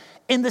society.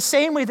 In the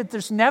same way that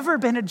there's never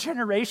been a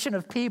generation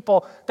of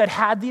people that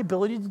had the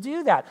ability to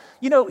do that.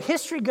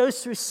 History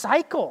goes through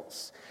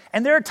cycles.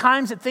 And there are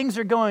times that things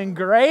are going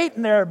great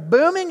and they're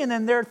booming, and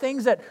then there are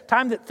times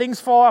that things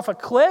fall off a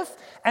cliff,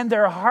 and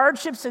there are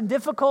hardships and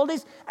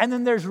difficulties, and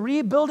then there's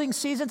rebuilding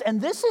seasons.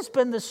 And this has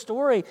been the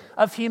story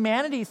of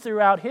humanity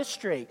throughout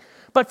history.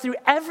 But through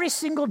every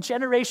single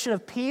generation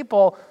of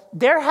people,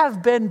 there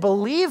have been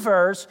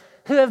believers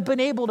who have been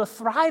able to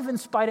thrive in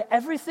spite of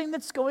everything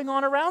that's going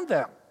on around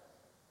them.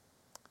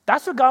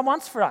 That's what God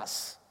wants for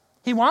us.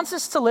 He wants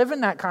us to live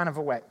in that kind of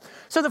a way.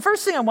 So the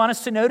first thing I want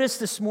us to notice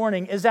this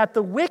morning is that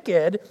the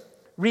wicked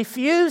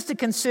refuse to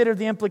consider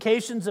the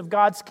implications of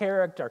God's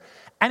character.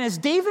 And as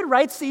David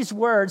writes these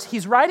words,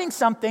 he's writing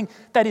something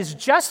that is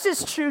just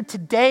as true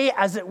today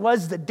as it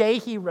was the day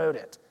he wrote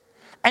it.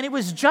 And it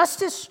was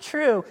just as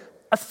true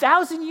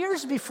 1,000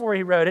 years before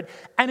he wrote it,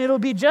 and it'll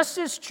be just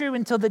as true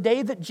until the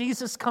day that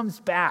Jesus comes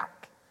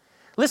back.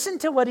 Listen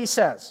to what he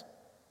says.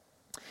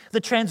 The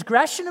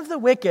transgression of the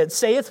wicked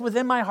saith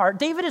within my heart.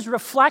 David is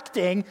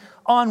reflecting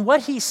on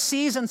what he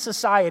sees in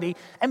society.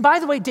 And by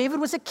the way, David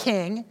was a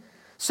king.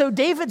 So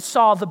David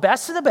saw the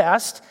best of the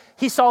best.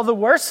 He saw the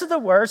worst of the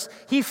worst.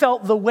 He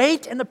felt the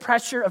weight and the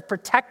pressure of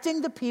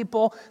protecting the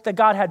people that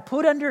God had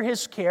put under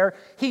his care.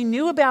 He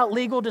knew about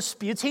legal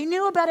disputes. He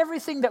knew about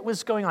everything that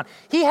was going on.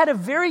 He had a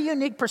very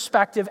unique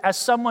perspective as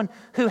someone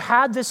who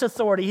had this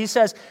authority. He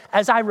says,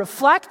 as I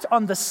reflect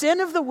on the sin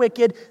of the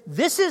wicked,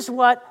 this is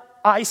what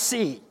I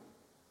see.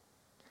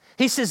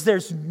 He says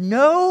there's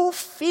no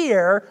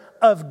fear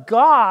of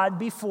God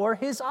before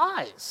his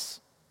eyes.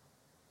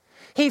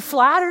 He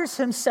flatters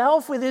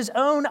himself with his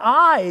own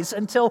eyes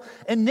until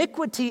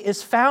iniquity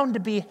is found to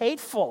be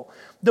hateful.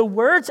 The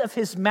words of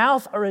his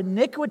mouth are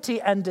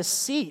iniquity and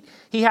deceit.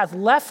 He hath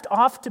left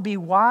off to be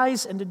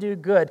wise and to do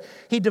good.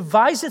 He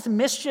deviseth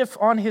mischief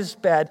on his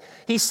bed.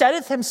 He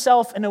setteth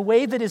himself in a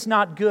way that is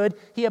not good.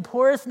 He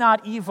abhorreth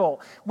not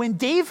evil. When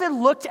David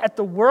looked at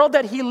the world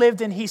that he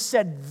lived in, he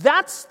said,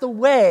 that's the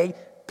way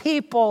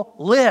people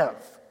live.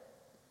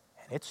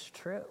 And it's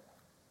true.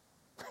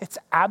 It's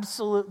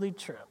absolutely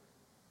true.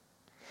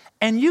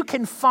 And you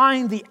can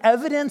find the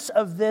evidence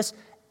of this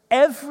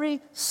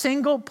every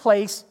single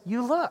place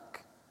you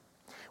look.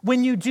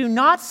 When you do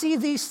not see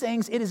these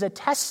things, it is a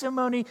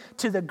testimony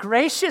to the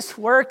gracious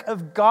work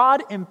of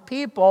God in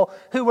people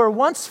who were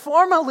once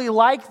formerly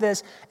like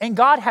this, and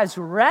God has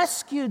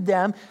rescued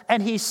them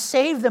and he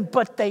saved them,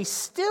 but they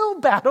still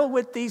battle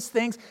with these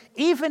things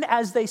even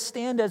as they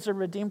stand as a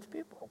redeemed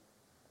people.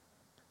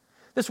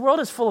 This world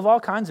is full of all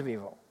kinds of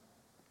evil.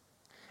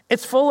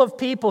 It's full of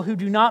people who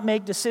do not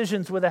make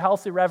decisions with a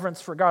healthy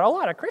reverence for God. A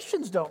lot of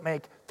Christians don't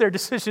make their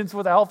decisions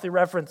with a healthy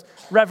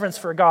reverence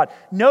for God.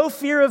 No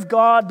fear of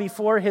God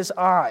before his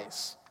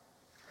eyes.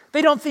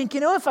 They don't think,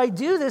 if I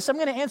do this, I'm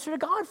going to answer to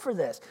God for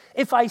this.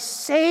 If I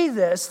say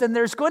this, then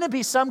there's going to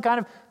be some kind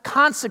of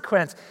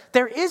consequence.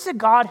 There is a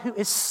God who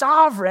is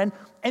sovereign,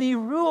 and he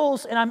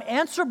rules, and I'm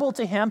answerable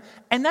to him,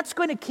 and that's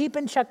going to keep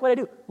in check what I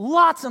do.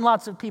 Lots and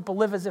lots of people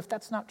live as if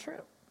that's not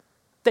true.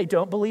 They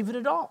don't believe it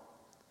at all.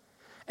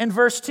 In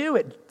verse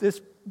 2,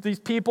 these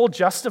people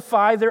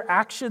justify their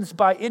actions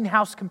by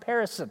in-house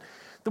comparison.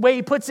 The way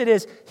he puts it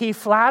is, he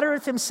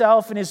flattereth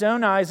himself in his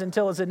own eyes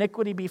until his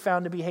iniquity be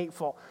found to be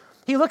hateful.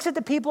 He looks at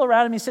the people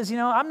around him, he says,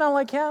 I'm not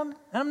like him, and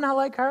I'm not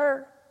like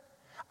her.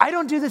 I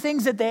don't do the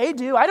things that they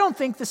do. I don't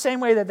think the same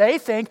way that they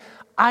think.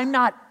 I'm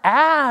not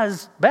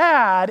as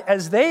bad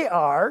as they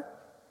are.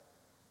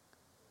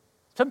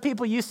 Some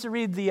people used to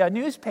read the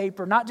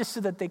newspaper, not just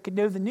so that they could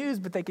know the news,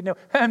 but they could know,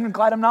 I'm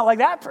glad I'm not like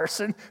that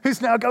person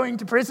who's now going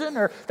to prison,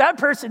 or that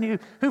person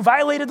who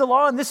violated the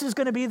law, and this is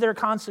going to be their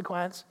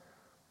consequence.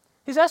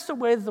 That's the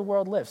way that the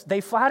world lives.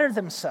 They flatter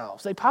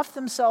themselves. They puff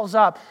themselves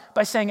up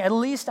by saying, at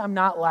least I'm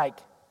not like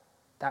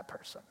that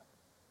person.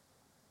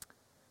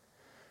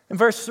 In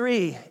verse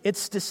 3,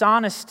 it's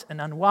dishonest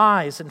and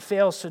unwise and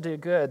fails to do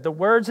good. The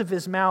words of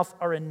his mouth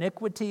are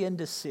iniquity and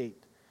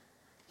deceit.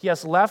 He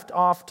has left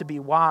off to be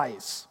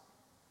wise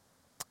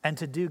and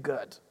to do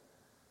good.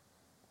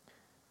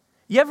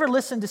 You ever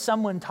listen to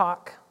someone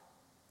talk,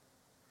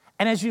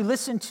 and as you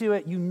listen to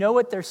it, you know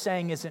what they're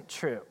saying isn't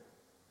true?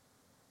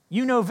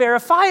 You know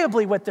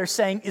verifiably what they're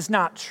saying is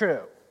not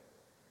true.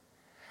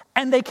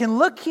 And they can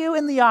look you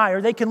in the eye,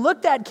 or they can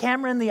look that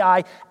camera in the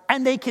eye,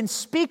 and they can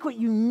speak what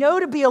you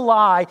know to be a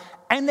lie,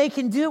 and they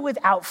can do it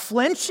without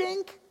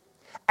flinching,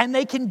 and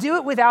they can do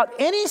it without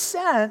any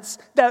sense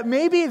that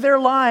maybe they're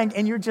lying,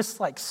 and you're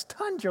just like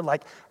stunned. You're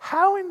like,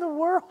 how in the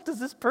world does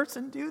this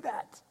person do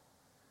that?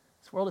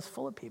 This world is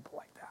full of people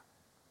like that.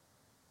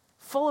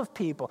 Full of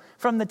people.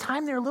 From the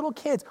time they were little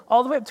kids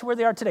all the way up to where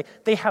they are today,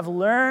 they have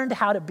learned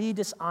how to be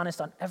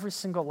dishonest on every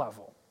single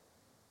level.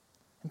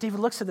 And David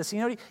looks at this. You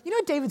know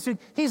what David's doing?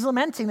 He's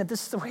lamenting that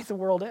this is the way the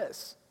world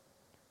is.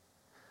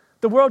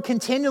 The world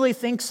continually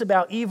thinks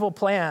about evil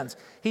plans.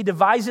 He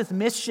deviseth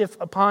mischief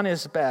upon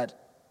his bed.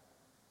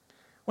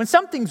 When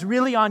something's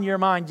really on your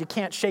mind, you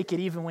can't shake it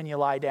even when you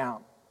lie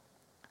down.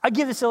 I'll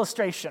give this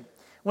illustration.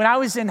 When I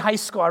was in high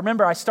school, I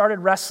remember I started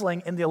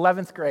wrestling in the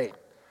 11th grade.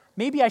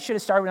 Maybe I should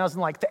have started when I was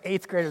in like the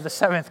 8th grade or the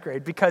 7th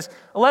grade, because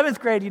 11th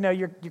grade,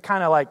 you're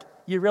kind of like,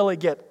 you really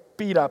get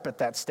beat up at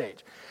that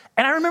stage.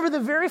 And I remember the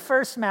very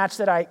first match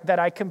that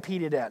I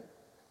competed in.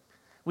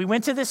 We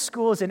went to this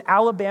school, it was in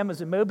Alabama, it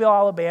was in Mobile,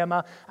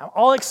 Alabama. I'm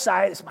all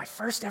excited, it's my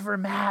first ever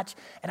match,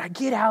 and I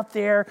get out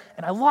there,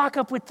 and I lock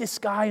up with this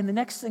guy, and the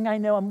next thing I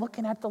know, I'm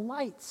looking at the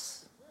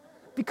lights,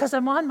 because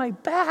I'm on my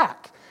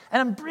back,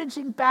 and I'm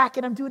bridging back,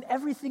 and I'm doing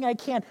everything I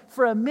can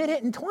for 1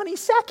 minute and 20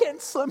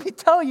 seconds. Let me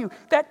tell you,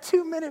 that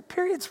 2-minute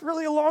period's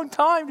really a long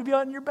time to be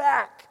on your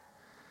back.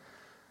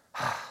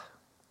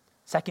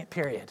 Second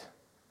period.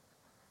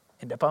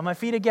 End up on my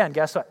feet again.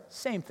 Guess what?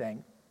 Same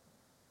thing.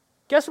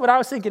 Guess what I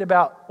was thinking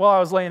about while I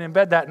was laying in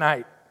bed that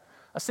night?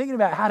 I was thinking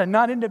about how to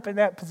not end up in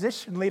that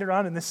position later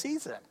on in the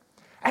season.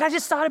 And I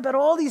just thought about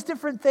all these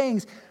different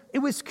things. It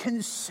was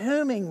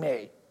consuming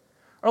me.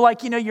 Or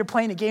like, you're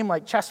playing a game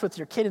like chess with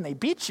your kid and they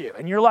beat you.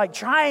 And you're like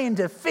trying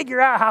to figure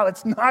out how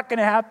it's not going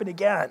to happen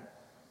again.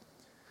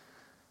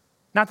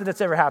 Not that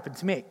that's ever happened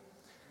to me.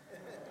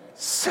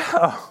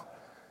 So,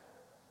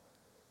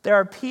 there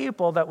are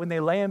people that when they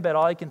lay in bed,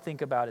 all they can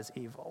think about is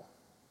evil.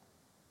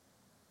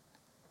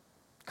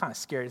 Kind of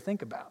scary to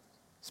think about,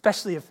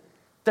 especially if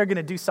they're going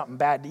to do something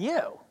bad to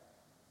you.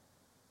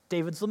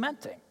 David's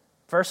lamenting.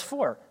 Verse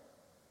 4,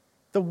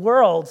 the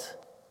world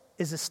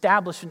is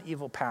established in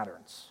evil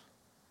patterns.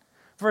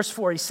 Verse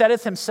 4, he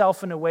setteth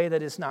himself in a way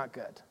that is not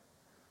good.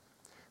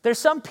 There's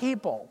some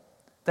people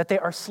that they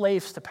are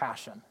slaves to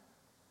passion.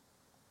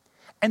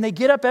 And they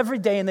get up every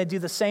day and they do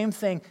the same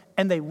thing,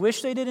 and they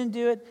wish they didn't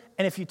do it.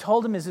 And if you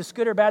told them, is this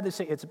good or bad? They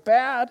say, it's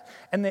bad.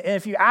 And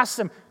if you ask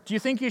them, do you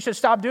think you should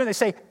stop doing it? They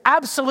say,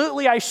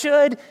 absolutely, I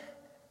should.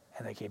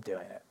 And they keep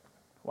doing it.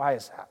 Why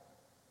is that?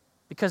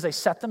 Because they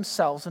set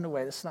themselves in a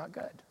way that's not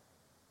good.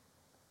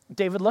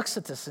 David looks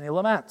at this and he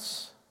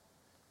laments.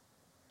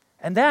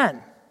 And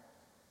then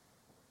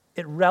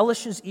it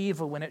relishes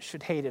evil when it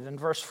should hate it. In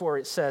verse 4,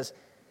 it says,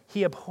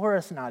 he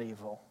abhorreth not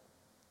evil.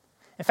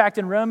 In fact,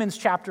 in Romans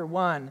chapter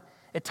 1,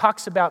 it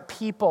talks about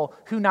people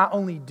who not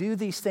only do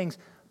these things,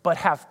 but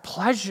have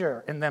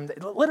pleasure in them.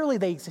 Literally,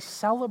 they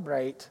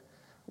celebrate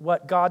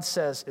what God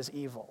says is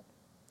evil.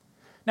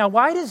 Now,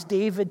 why does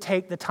David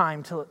take the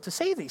time to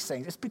say these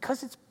things? It's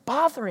because it's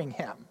bothering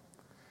him.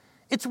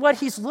 It's what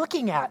he's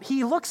looking at.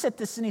 He looks at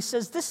this and he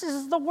says, this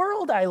is the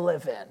world I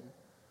live in.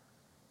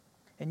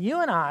 And you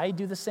and I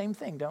do the same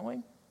thing, don't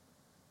we?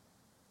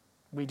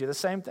 We do the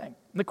same thing.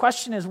 And the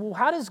question is, well,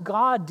 how does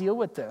God deal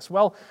with this?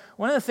 Well,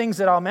 one of the things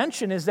that I'll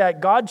mention is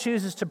that God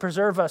chooses to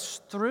preserve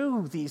us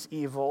through these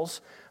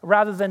evils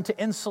rather than to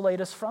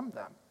insulate us from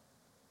them.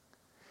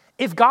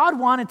 If God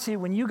wanted to,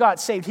 when you got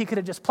saved, he could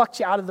have just plucked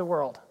you out of the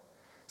world.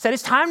 Said,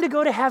 it's time to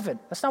go to heaven.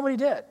 That's not what he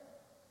did.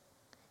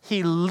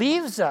 He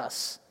leaves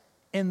us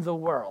in the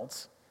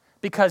world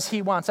because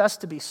he wants us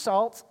to be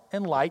salt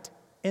and light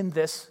in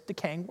this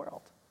decaying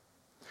world.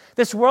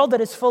 This world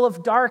that is full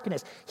of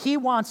darkness. He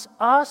wants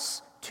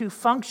us to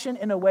function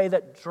in a way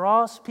that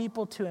draws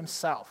people to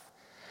himself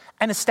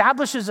and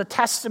establishes a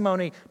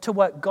testimony to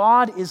what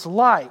God is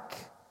like.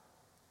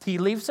 He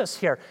leaves us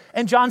here.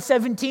 In John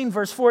 17,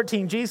 verse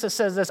 14, Jesus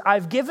says this,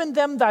 I've given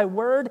them thy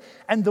word,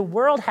 and the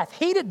world hath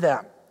hated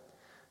them,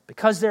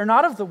 because they're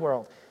not of the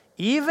world,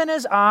 even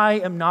as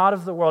I am not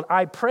of the world.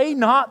 I pray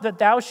not that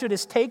thou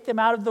shouldest take them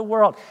out of the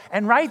world.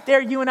 And right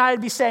there, you and I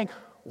would be saying,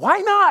 why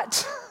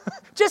not?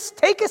 Just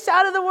take us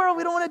out of the world.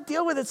 We don't want to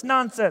deal with this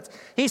nonsense.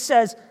 He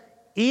says,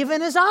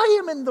 even as I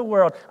am in the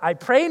world, I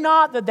pray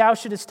not that thou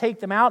shouldest take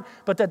them out,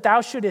 but that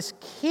thou shouldest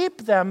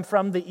keep them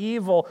from the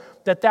evil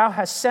that thou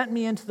hast sent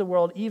me into the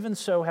world. Even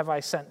so have I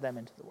sent them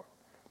into the world.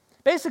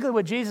 Basically,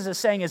 what Jesus is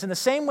saying is, in the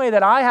same way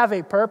that I have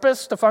a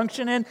purpose to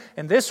function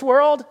in this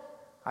world,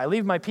 I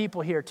leave my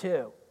people here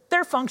too.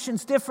 Their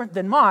function's different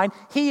than mine.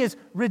 He is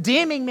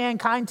redeeming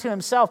mankind to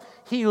himself.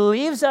 He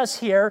leaves us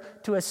here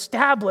to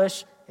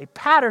establish a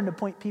pattern to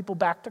point people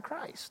back to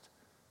Christ.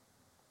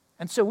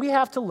 And so we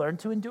have to learn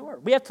to endure.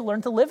 We have to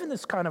learn to live in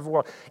this kind of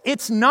world.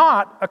 It's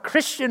not a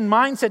Christian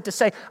mindset to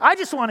say, I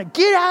just want to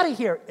get out of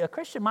here. A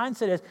Christian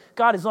mindset is,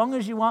 God, as long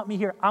as you want me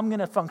here, I'm going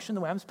to function the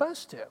way I'm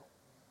supposed to.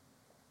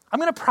 I'm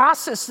going to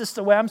process this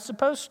the way I'm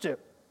supposed to.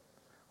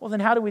 Well,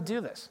 then how do we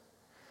do this?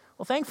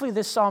 Well, thankfully,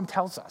 this psalm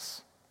tells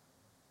us.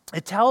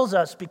 It tells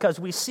us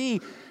because we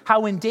see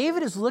how when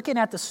David is looking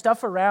at the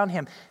stuff around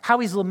him, how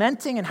he's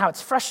lamenting and how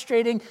it's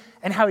frustrating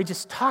and how he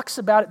just talks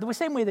about it the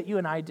same way that you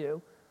and I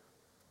do,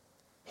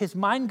 his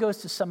mind goes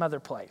to some other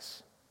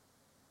place.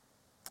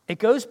 It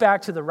goes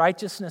back to the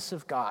righteousness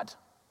of God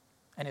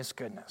and his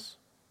goodness.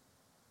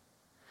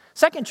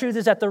 Second truth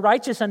is that the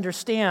righteous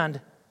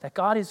understand that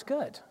God is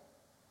good.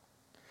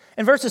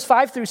 In verses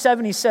 5 through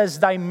 7, he says,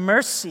 thy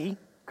mercy,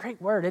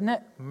 great word, isn't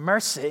it?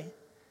 Mercy.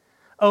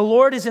 O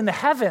Lord, is in the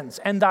heavens,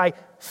 and thy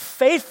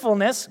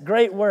faithfulness,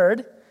 great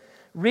word,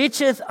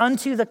 reacheth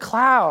unto the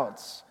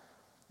clouds.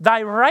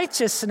 Thy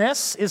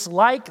righteousness is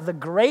like the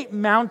great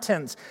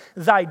mountains.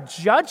 Thy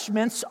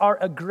judgments are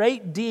a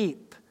great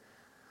deep.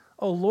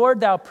 O Lord,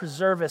 thou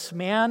preservest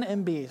man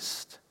and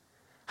beast.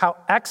 How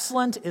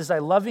excellent is thy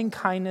loving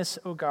kindness,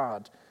 O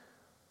God.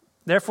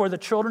 Therefore the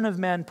children of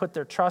men put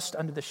their trust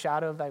under the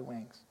shadow of thy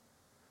wings.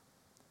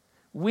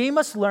 We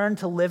must learn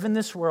to live in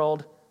this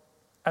world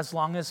as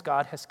long as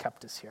God has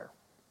kept us here.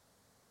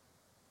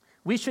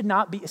 We should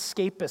not be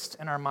escapist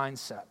in our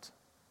mindset.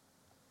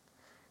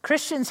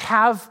 Christians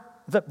have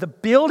the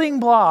building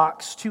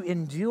blocks to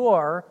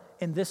endure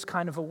in this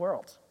kind of a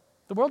world.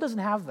 The world doesn't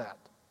have that,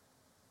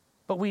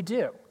 but we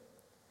do.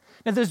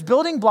 Now, those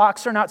building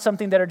blocks are not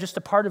something that are just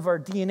a part of our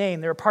DNA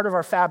and they're a part of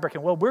our fabric.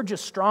 And, well, we're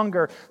just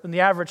stronger than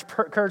the average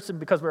person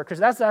because we're a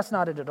Christian. That's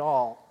not it at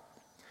all.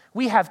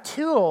 We have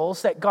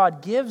tools that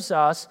God gives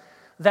us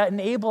that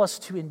enable us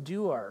to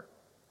endure,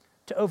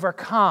 to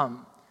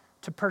overcome,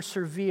 to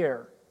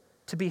persevere,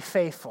 to be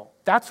faithful.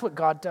 That's what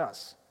God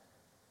does.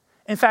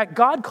 In fact,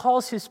 God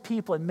calls his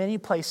people in many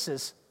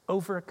places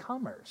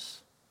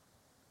overcomers.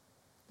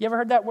 You ever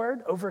heard that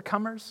word,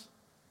 overcomers?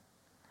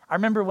 I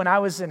remember when I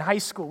was in high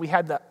school, we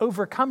had the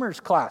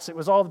overcomers class. It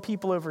was all the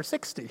people over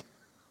 60.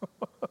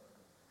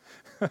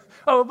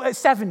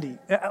 70.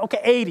 Okay,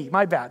 80.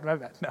 My bad. No.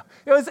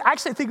 It was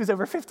actually, I think it was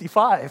over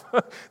 55.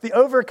 The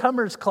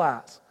overcomers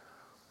class.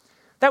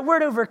 That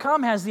word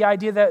overcome has the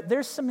idea that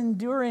there's some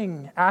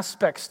enduring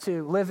aspects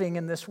to living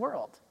in this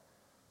world.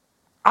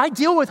 I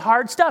deal with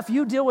hard stuff.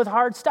 You deal with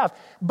hard stuff.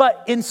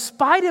 But in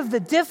spite of the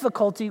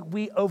difficulty,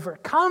 we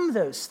overcome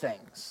those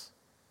things.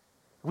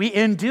 We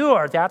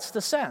endure. That's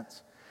the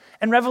sense.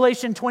 In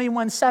Revelation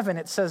 21:7,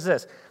 it says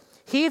this,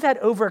 He that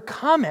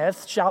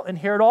overcometh shall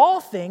inherit all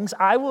things.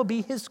 I will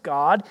be his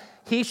God.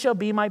 He shall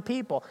be my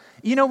people.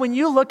 You know, when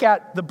you look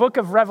at the book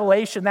of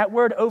Revelation, that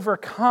word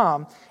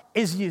overcome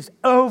is used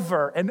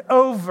over and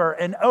over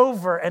and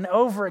over and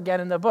over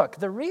again in the book.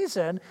 The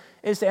reason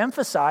is to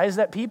emphasize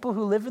that people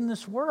who live in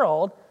this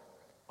world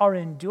are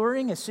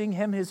enduring and seeing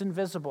him who's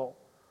invisible.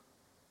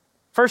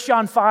 1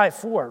 John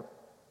 5:4,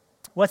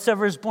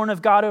 whatsoever is born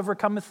of God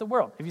overcometh the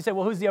world. If you say,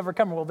 well, who's the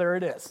overcomer? Well, there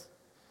it is.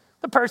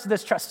 The person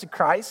that's trusted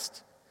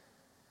Christ.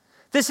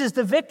 This is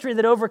the victory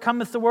that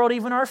overcometh the world,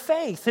 even our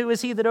faith. Who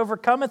is he that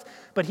overcometh?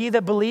 But he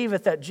that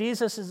believeth that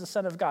Jesus is the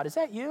Son of God. Is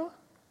that you?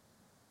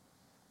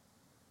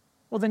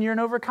 Well, then you're an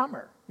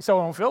overcomer. You say,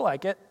 well, I don't feel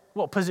like it.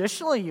 Well,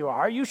 positionally you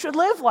are. You should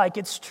live like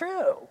it's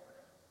true.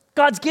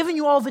 God's given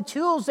you all the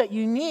tools that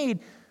you need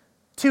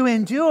to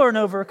endure and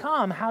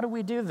overcome. How do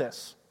we do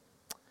this?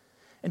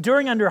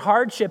 Enduring under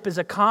hardship is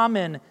a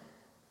common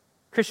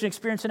Christian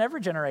experience in every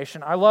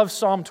generation. I love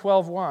Psalm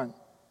 12:1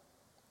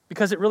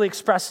 because it really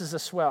expresses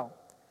this well.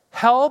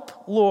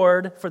 Help,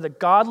 Lord, for the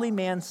godly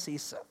man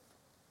ceaseth.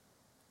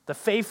 The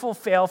faithful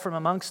fail from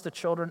amongst the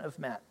children of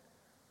men.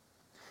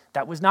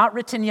 That was not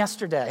written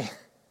yesterday.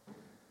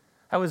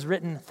 That was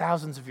written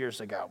thousands of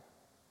years ago.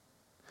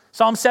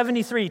 Psalm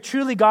 73,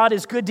 truly God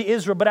is good to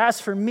Israel, but as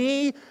for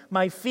me,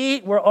 my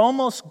feet were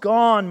almost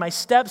gone. My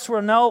steps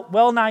were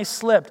well nigh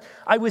slipped.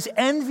 I was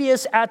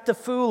envious at the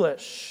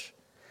foolish.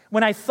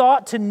 When I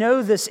thought to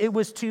know this, it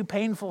was too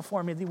painful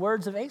for me. The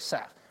words of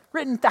Asaph,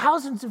 written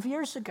thousands of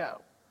years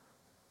ago.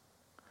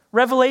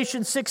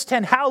 Revelation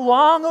 6:10, how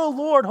long, O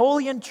Lord,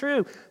 holy and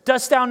true,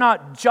 dost thou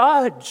not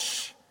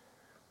judge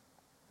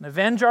and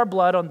avenge our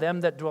blood on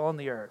them that dwell on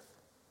the earth?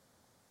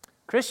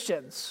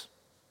 Christians,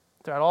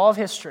 throughout all of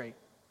history,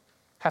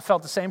 have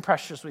felt the same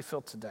pressures we feel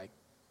today.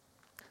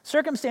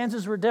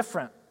 Circumstances were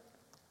different,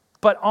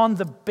 but on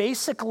the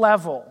basic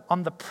level,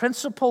 on the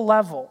principle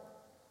level,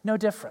 no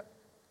different.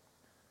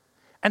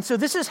 And so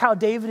this is how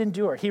David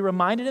endured. He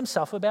reminded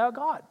himself about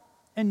God.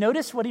 And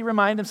notice what he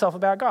reminded himself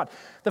about God.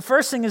 The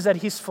first thing is that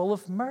he's full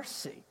of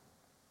mercy.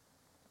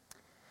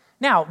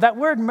 Now, that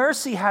word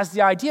mercy has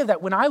the idea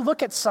that when I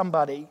look at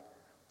somebody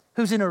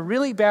who's in a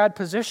really bad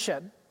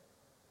position,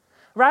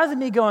 rather than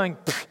me going,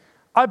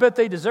 I bet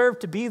they deserve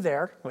to be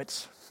there,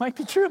 which might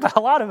be true about a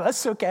lot of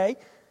us, okay?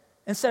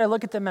 Instead, I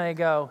look at them and I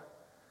go,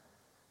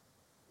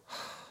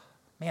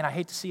 man, I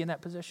hate to see you in that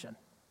position.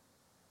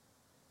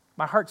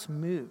 My heart's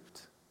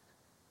moved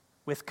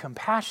with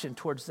compassion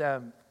towards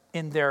them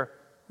in their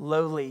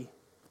lowly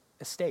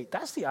estate.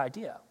 That's the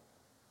idea.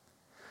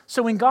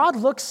 So when God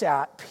looks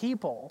at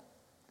people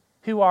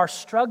who are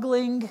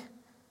struggling,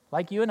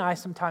 like you and I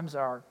sometimes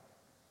are,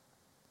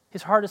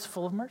 his heart is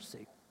full of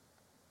mercy,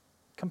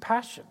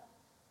 compassion.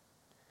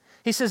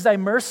 He says, thy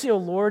mercy, O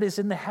Lord, is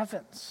in the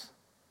heavens.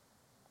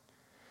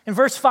 In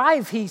verse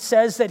 5, he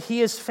says that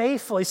he is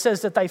faithful. He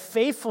says that thy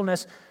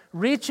faithfulness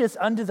reacheth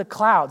unto the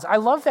clouds. I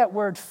love that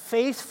word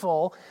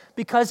faithful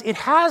because it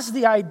has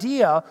the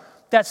idea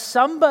that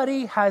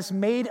somebody has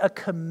made a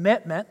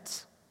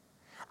commitment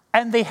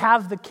and they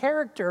have the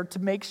character to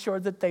make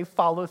sure that they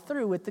follow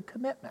through with the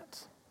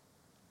commitment.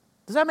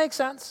 Does that make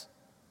sense?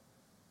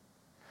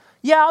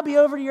 Yeah, I'll be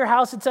over to your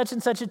house at such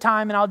and such a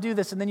time and I'll do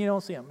this, and then you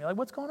don't see them. You're like,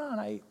 what's going on?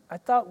 I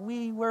thought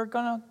we were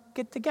going to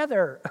get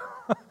together.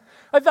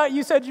 I thought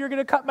you said you were going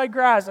to cut my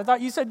grass. I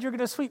thought you said you were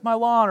going to sweep my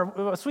lawn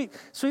or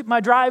sweep my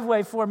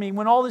driveway for me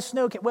when all the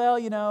snow came. Well,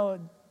 you know,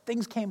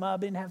 things came up,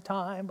 I didn't have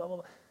time, blah, blah,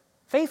 blah.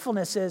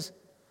 Faithfulness is,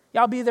 yeah,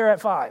 I'll be there at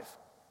 5.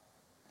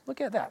 Look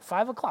at that,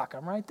 5 o'clock,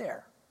 I'm right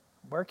there,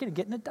 working and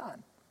getting it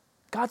done.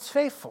 God's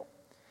faithful.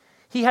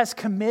 He has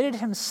committed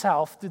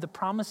himself through the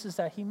promises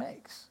that he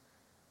makes.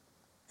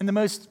 And the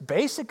most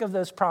basic of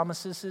those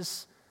promises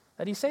is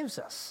that he saves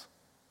us.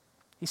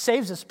 He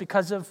saves us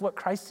because of what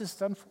Christ has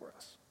done for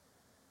us.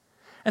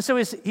 And so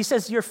he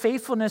says, your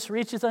faithfulness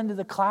reaches unto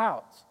the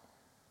clouds.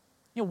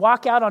 You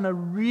walk out on a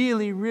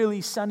really,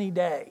 really sunny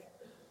day.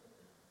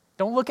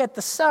 Don't look at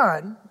the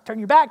sun, turn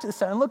your back to the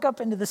sun, look up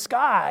into the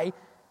sky,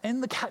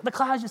 and the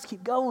clouds just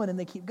keep going, and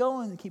they keep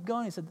going, and they keep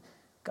going. He said,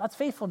 God's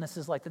faithfulness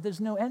is like that. There's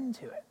no end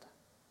to it.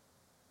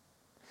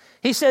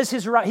 He says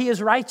he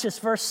is righteous,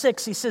 verse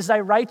 6. He says, thy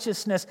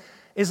righteousness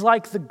is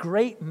like the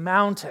great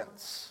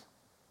mountains.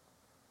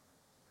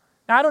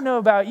 Now, I don't know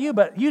about you,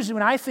 but usually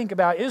when I think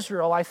about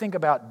Israel, I think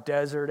about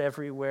desert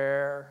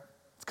everywhere.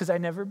 It's because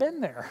I've never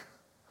been there.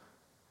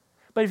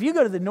 But if you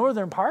go to the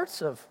northern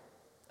parts of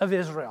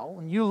Israel,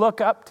 and you look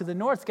up to the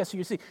north, guess what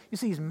you see? You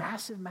see these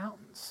massive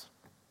mountains.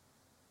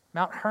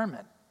 Mount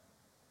Hermon.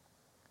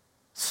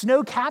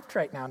 Snow-capped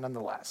right now,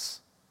 nonetheless.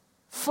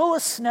 Full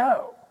of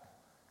snow.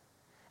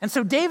 And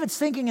so David's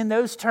thinking in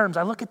those terms.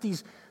 I look at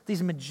these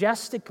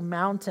majestic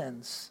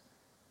mountains.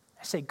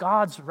 I say,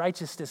 God's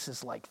righteousness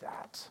is like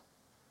that.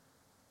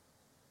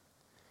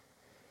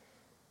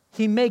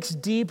 He makes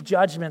deep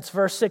judgments.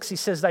 Verse 6, he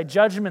says, thy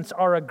judgments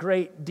are a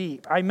great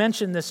deep. I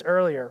mentioned this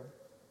earlier.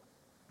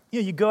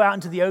 You go out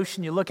into the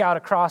ocean, you look out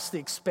across the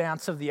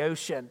expanse of the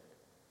ocean.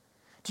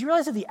 Do you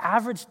realize that the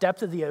average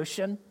depth of the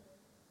ocean,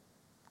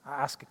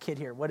 I ask a kid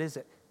here, what is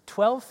it?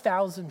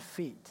 12,000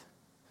 feet.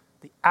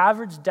 The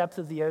average depth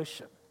of the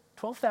ocean,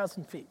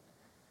 12,000 feet.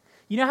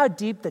 You know how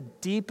deep the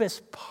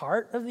deepest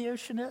part of the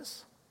ocean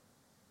is?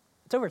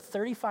 It's over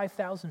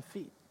 35,000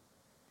 feet.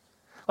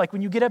 Like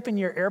when you get up in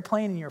your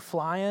airplane and you're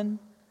flying,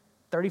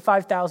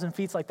 35,000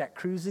 feet's like that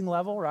cruising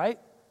level, right?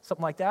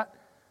 Something like that.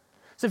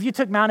 So if you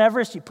took Mount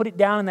Everest, you put it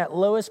down in that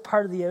lowest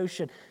part of the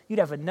ocean, you'd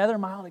have another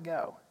mile to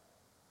go.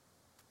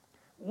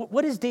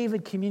 What is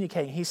David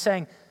communicating? He's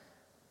saying,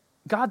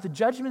 God, the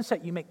judgments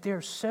that you make,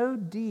 they're so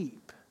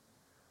deep,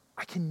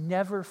 I can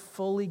never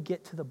fully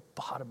get to the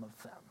bottom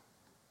of them.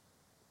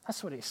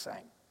 That's what he's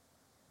saying.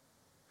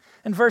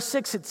 In verse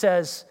 6, it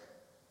says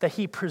that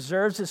he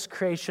preserves his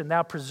creation.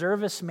 Thou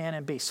preservest man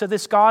and beast. So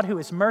this God who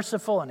is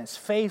merciful and is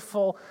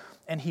faithful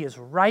and he is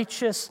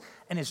righteous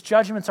and his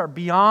judgments are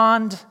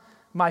beyond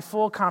my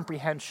full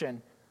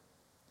comprehension,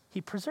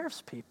 he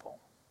preserves people.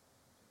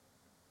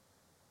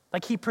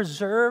 Like he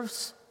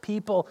preserves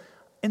people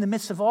in the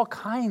midst of all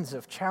kinds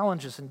of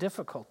challenges and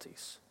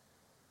difficulties.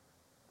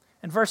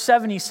 In verse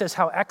 7, he says,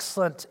 how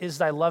excellent is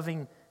thy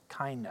loving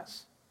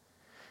kindness.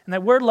 And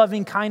that word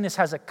loving kindness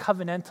has a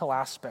covenantal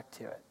aspect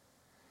to it.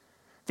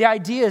 The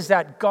idea is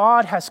that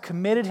God has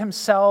committed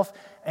himself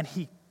and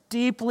he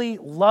deeply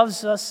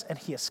loves us and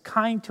he is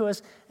kind to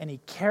us and he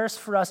cares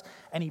for us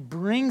and he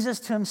brings us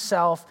to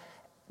himself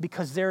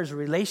because there is a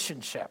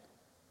relationship.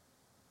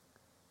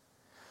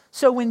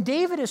 So when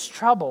David is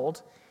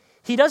troubled,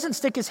 he doesn't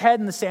stick his head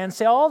in the sand and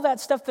say, all that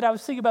stuff that I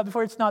was thinking about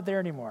before, it's not there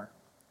anymore.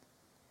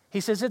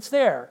 He says, it's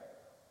there,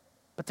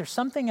 but there's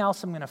something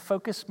else I'm going to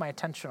focus my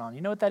attention on.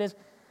 You know what that is?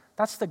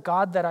 That's the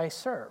God that I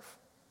serve.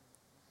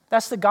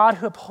 That's the God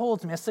who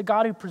upholds me. It's the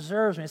God who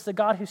preserves me. It's the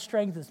God who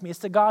strengthens me. It's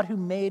the God who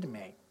made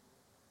me.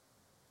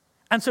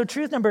 And so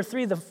truth number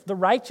 3, the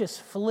righteous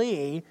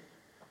flee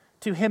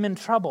to him in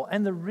trouble.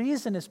 And the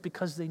reason is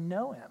because they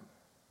know him.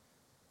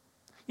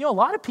 You know, a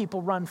lot of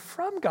people run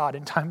from God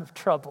in time of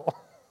trouble.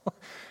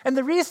 And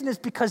the reason is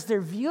because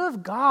their view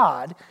of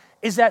God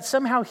is that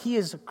somehow he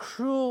is a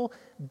cruel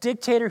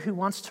dictator who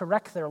wants to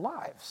wreck their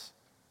lives.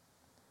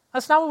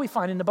 That's not what we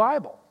find in the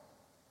Bible.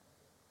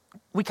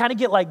 We kind of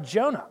get like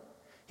Jonah.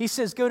 He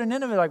says, go to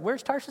Nineveh. Like,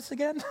 where's Tarshish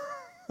again?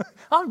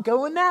 I'm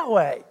going that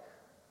way.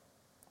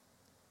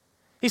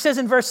 He says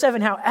in verse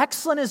 7, how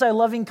excellent is thy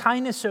loving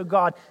kindness, O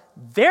God.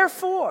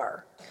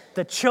 Therefore,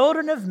 the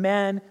children of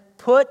men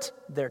put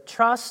their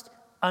trust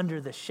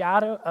under the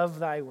shadow of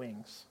thy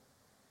wings.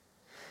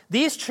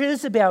 These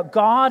truths about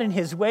God and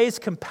his ways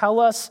compel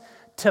us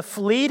to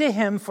flee to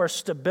him for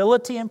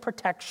stability and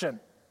protection.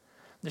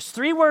 There's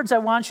 3 words I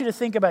want you to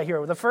think about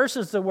here. The first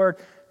is the word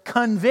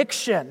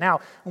conviction.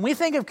 Now, when we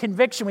think of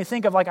conviction, we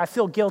think of like, I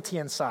feel guilty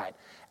inside.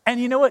 And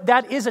you know what?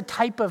 That is a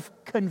type of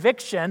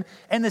conviction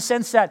in the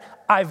sense that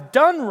I've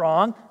done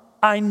wrong,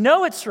 I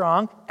know it's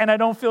wrong, and I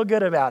don't feel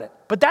good about it.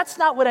 But that's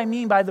not what I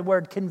mean by the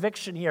word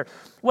conviction here.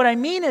 What I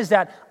mean is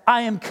that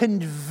I am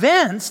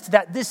convinced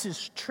that this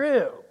is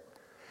true.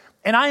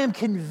 And I am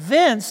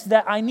convinced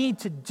that I need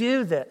to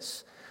do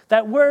this.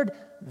 That word,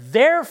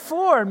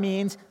 therefore,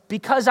 means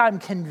because I'm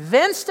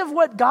convinced of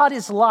what God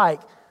is like,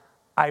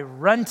 I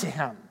run to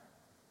him.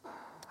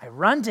 I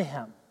run to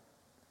him.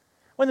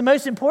 One of the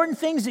most important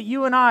things that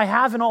you and I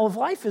have in all of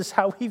life is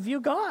how we view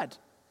God.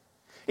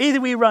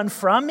 Either we run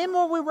from him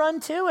or we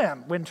run to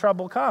him when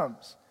trouble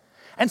comes.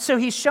 And so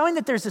he's showing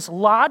that there's this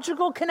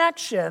logical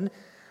connection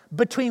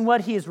between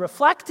what he is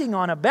reflecting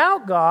on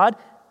about God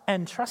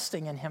and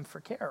trusting in him for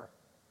care.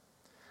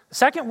 The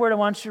second word I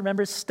want you to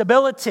remember is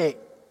stability.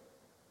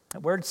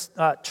 The word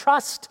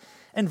trust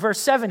in verse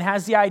 7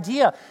 has the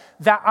idea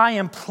that I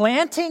am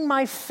planting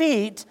my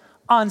feet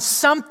on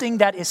something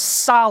that is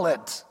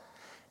solid.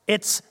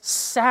 It's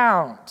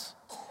sound.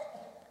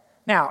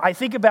 Now, I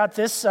think about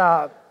this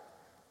a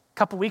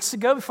couple weeks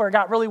ago before it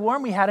got really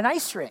warm, we had an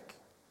ice rink.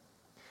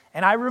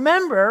 And I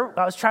remember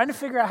I was trying to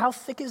figure out how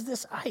thick is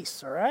this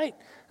ice, all right?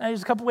 And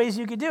there's a couple ways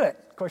you could do it.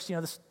 Of course, you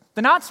know,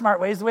 the not smart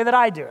way is the way that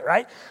I do it,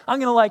 right? I'm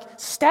going to like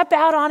step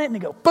out on it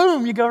and go,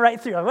 boom, you go right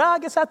through. Well, I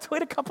guess I have to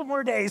wait a couple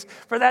more days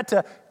for that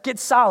to get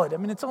solid. I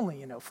mean, it's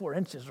only, 4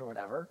 inches or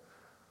whatever.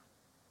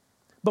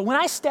 But when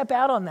I step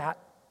out on that,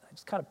 I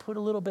just kind of put a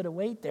little bit of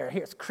weight there.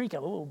 Here, it's creaking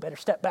a little, better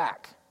step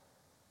back.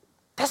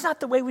 That's not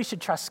the way we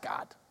should trust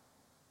God.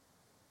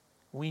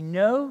 We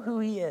know who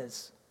he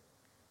is.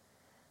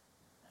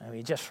 And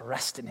we just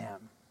rest in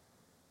him.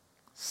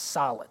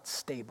 Solid,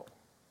 stable.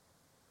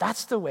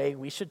 That's the way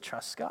we should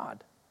trust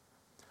God.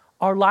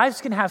 Our lives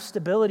can have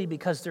stability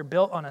because they're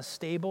built on a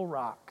stable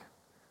rock.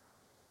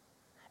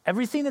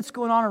 Everything that's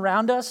going on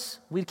around us,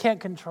 we can't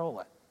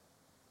control it.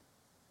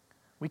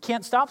 We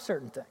can't stop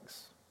certain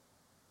things.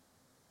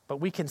 But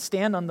we can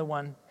stand on the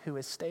one who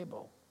is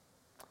stable.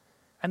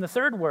 And the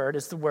third word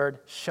is the word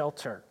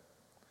shelter.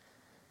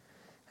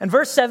 In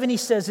verse 7, he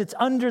says, it's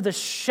under the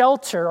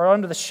shelter or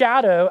under the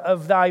shadow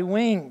of thy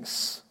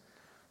wings.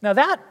 Now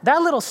that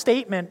little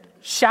statement,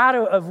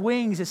 shadow of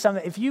wings, is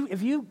something, if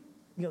you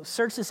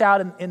search this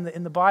out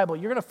in the Bible,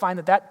 you're going to find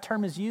that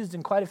term is used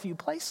in quite a few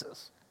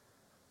places.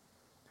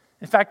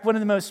 In fact, one of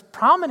the most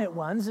prominent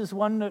ones is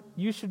one that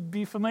you should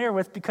be familiar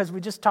with because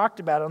we just talked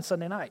about it on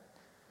Sunday night.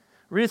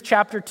 Ruth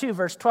chapter 2,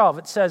 verse 12,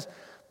 it says,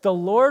 "The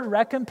Lord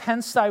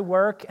recompense thy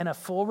work and a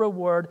full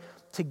reward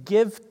to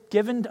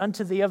given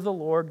unto thee of the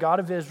Lord, God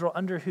of Israel,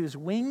 under whose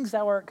wings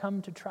thou art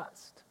come to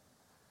trust."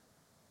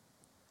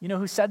 You know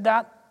who said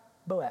that?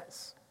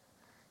 Boaz.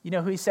 You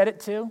know who he said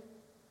it to?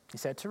 He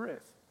said it to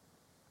Ruth.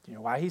 Do you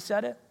know why he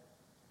said it?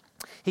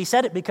 He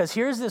said it because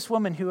here's this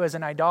woman who is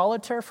an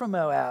idolater from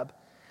Moab,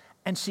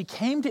 and she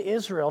came to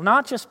Israel,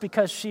 not just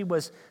because she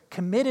was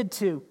committed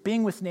to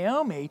being with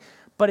Naomi,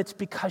 but it's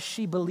because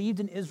she believed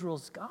in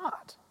Israel's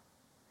God.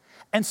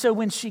 And so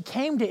when she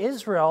came to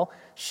Israel,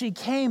 she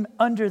came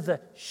under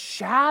the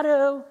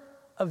shadow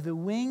of the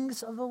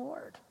wings of the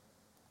Lord.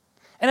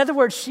 In other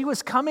words, she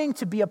was coming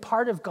to be a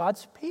part of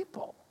God's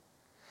people.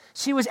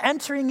 She was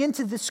entering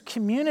into this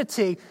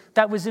community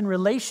that was in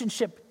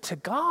relationship to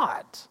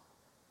God.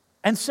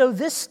 And so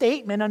this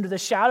statement, under the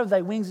shadow of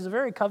thy wings, is a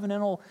very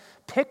covenantal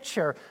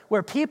picture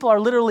where people are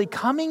literally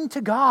coming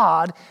to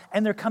God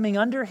and they're coming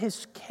under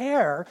his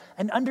care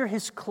and under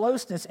his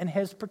closeness and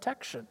his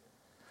protection.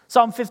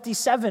 Psalm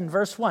 57,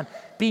 verse 1,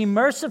 "Be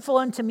merciful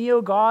unto me,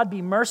 O God,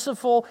 be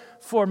merciful,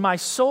 for my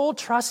soul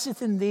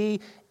trusteth in thee.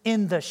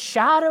 In the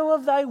shadow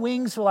of thy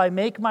wings will I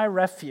make my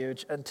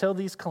refuge until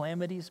these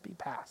calamities be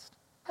past."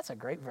 That's a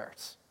great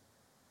verse.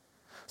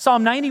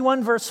 Psalm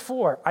 91, verse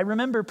 4, I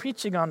remember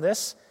preaching on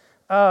this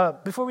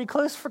before we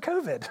closed for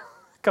COVID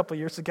a couple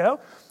years ago.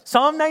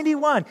 Psalm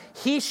 91,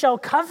 "He shall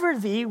cover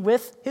thee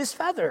with his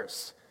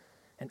feathers,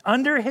 and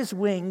under his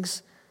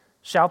wings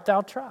shalt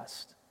thou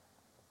trust.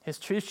 His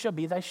truth shall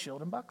be thy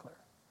shield and buckler."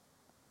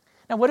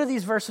 Now, what do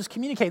these verses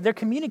communicate? They're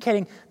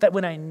communicating that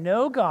when I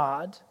know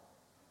God,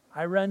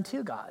 I run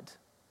to God.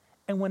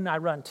 And when I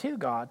run to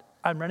God,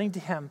 I'm running to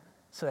him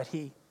so that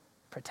he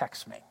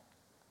protects me.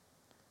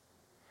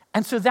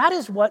 And so that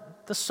is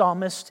what the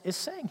psalmist is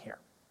saying here.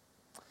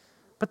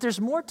 But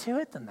there's more to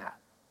it than that.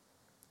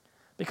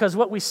 Because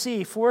what we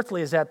see,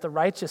 fourthly, is that the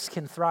righteous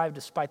can thrive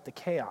despite the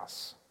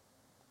chaos.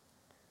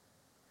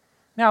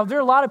 Now, there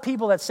are a lot of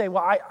people that say,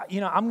 well,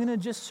 I'm going to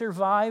just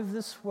survive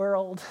this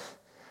world.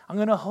 I'm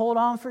going to hold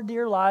on for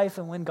dear life,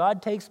 and when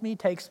God takes me,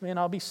 and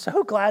I'll be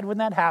so glad when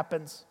that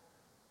happens.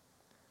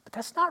 But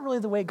that's not really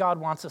the way God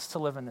wants us to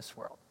live in this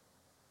world.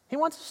 He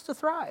wants us to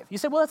thrive. You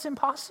say, well, that's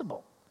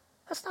impossible.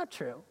 That's not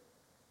true.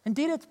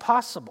 Indeed, it's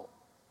possible.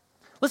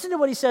 Listen to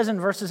what he says in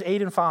verses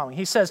 8 and following.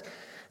 He says,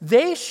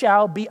 "They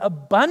shall be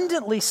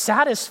abundantly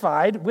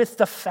satisfied with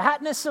the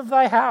fatness of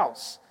thy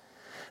house.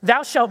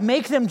 Thou shalt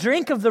make them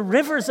drink of the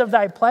rivers of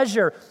thy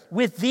pleasure.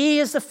 With thee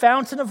is the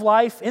fountain of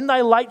life. In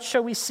thy light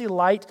shall we see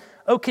light.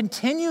 O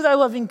continue thy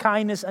loving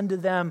kindness unto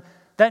them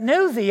that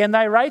know thee, and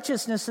thy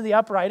righteousness to the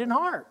upright in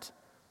heart.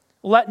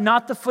 Let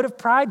not the foot of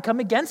pride come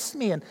against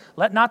me, and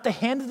let not the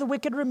hand of the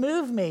wicked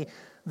remove me.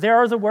 There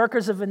are the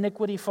workers of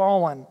iniquity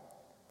fallen.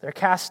 They're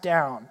cast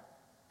down,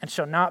 and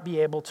shall not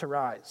be able to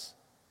rise."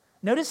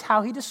 Notice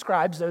how he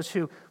describes those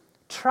who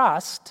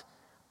trust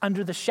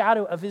under the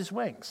shadow of his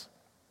wings.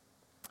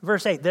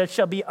 Verse 8, "They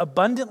shall be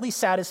abundantly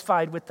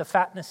satisfied with the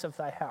fatness of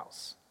thy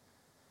house."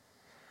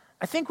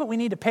 I think what we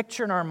need to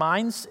picture in our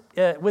minds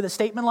with a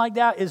statement like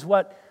that is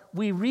what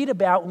we read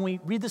about when we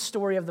read the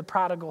story of the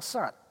prodigal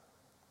son.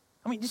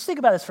 I mean, just think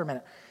about this for a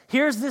minute.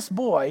 Here's this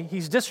boy,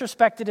 he's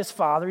disrespected his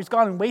father, he's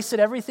gone and wasted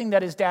everything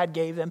that his dad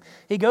gave him.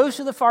 He goes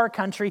to the far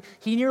country,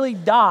 he nearly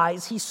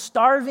dies, he's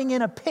starving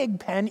in a pig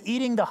pen,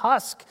 eating the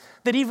husk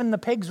that even the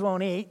pigs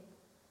won't eat.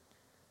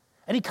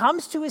 And he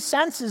comes to his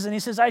senses and he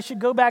says, I should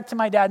go back to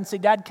my dad and say,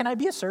 "Dad, can I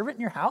be a servant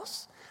in your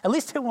house? At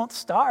least I won't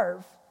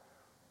starve."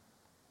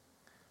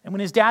 And when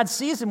his dad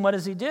sees him, what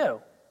does he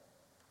do?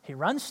 He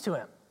runs to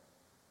him.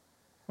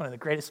 One of the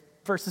greatest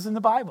verses in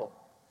the Bible.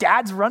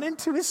 Dad's run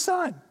into his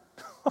son.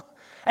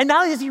 And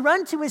not only does he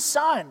run to his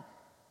son,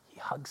 he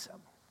hugs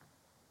him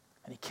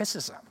and he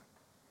kisses him.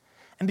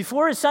 And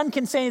before his son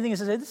can say anything, he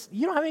says,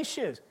 "You don't have any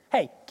shoes.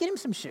 Hey, get him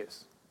some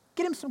shoes.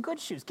 Get him some good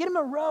shoes. Get him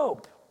a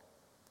robe.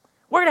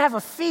 We're going to have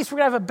a feast. We're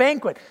going to have a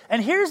banquet."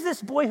 And here's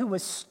this boy who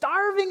was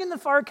starving in the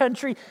far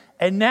country,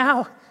 and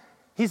now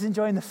he's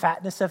enjoying the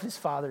fatness of his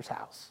father's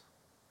house.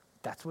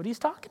 That's what he's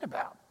talking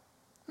about.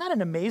 Not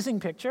an amazing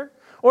picture?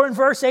 Or in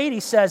verse 8, he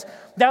says,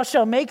 "Thou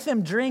shalt make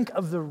them drink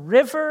of the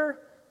river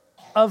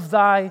of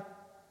thy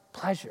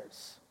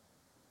pleasures."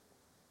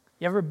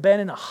 You ever been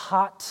in a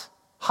hot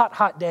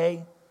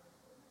day?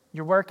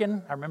 You're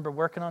working. I remember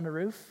working on the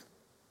roof.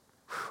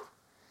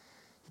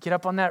 You get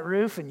up on that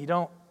roof and you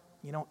don't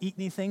eat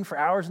anything for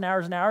hours and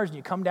hours and hours, and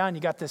you come down and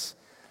you got this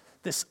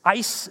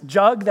ice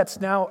jug that's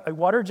now a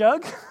water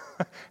jug.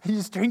 And you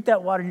just drink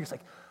that water and you're just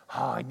like,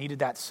 "Oh, I needed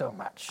that so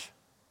much."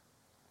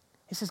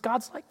 He says,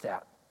 God's like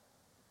that.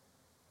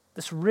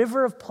 This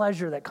river of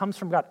pleasure that comes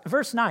from God.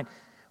 Verse 9,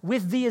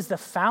 "With thee is the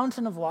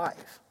fountain of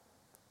life."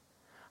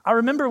 I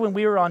remember when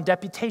we were on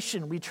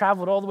deputation, we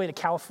traveled all the way to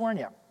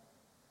California.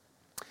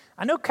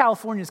 I know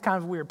California is kind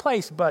of a weird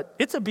place, but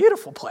it's a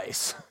beautiful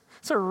place.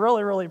 It's a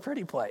really, really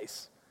pretty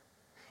place.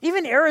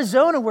 Even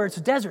Arizona, where it's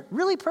a desert,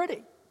 really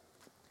pretty.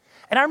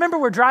 And I remember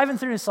we're driving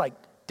through, and it's like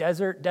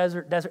desert,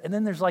 desert, desert. And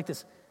then there's like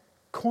this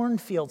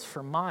cornfields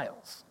for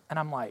miles. And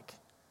I'm like,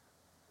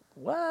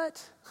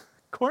 what?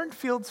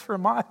 Cornfields for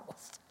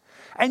miles?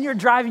 And you're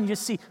driving, you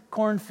just see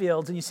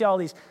cornfields, and you see all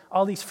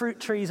these fruit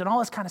trees and all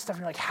this kind of stuff.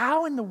 And you're like,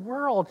 how in the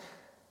world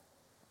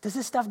does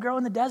this stuff grow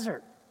in the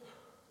desert?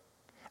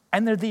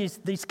 And there are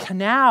these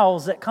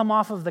canals that come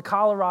off of the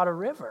Colorado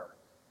River.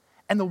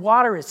 And the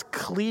water is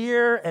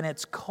clear and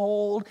it's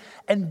cold.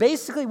 And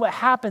basically what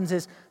happens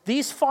is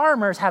these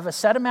farmers have a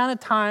set amount of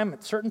time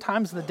at certain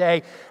times of the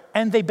day,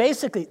 and they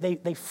basically,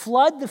 they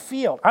flood the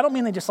field. I don't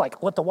mean they just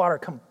like let the water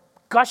come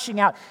gushing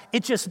out.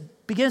 It just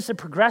begins to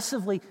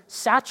progressively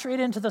saturate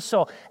into the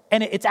soil.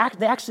 And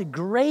they actually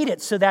grade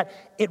it so that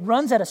it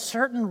runs at a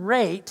certain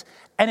rate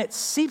and it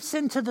seeps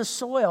into the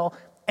soil.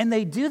 And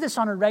they do this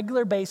on a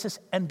regular basis.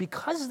 And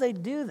because they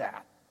do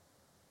that,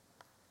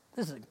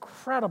 this is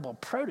incredible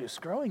produce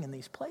growing in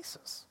these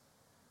places.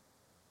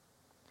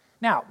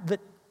 Now,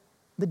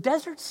 the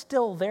desert's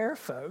still there,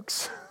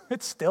 folks.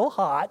 It's still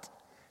hot.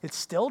 It's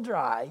still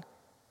dry.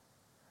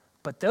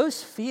 But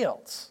those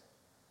fields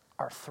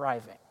are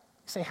thriving.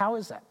 You say, how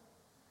is that?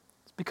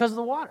 It's because of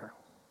the water.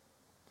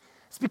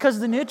 It's because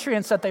of the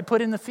nutrients that they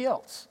put in the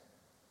fields.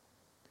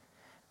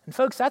 And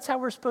folks, that's how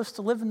we're supposed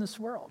to live in this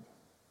world.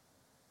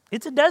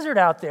 It's a desert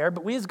out there,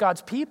 but we as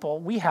God's people,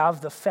 we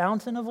have the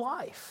fountain of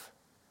life.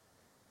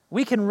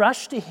 We can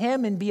rush to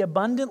him and be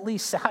abundantly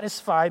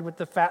satisfied with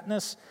the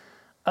fatness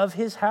of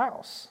his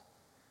house.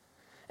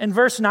 In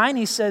verse 9,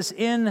 he says,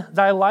 in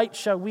thy light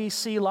shall we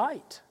see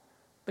light.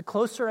 The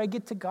closer I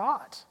get to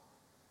God,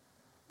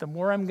 the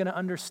more I'm going to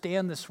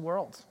understand this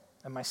world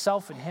and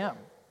myself and him.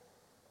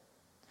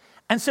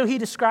 And so he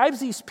describes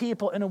these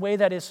people in a way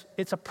that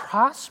it's a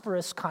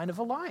prosperous kind of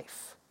a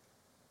life.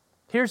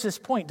 Here's his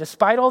point.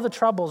 Despite all the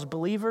troubles,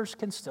 believers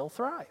can still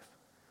thrive.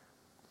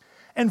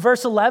 In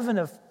verse 11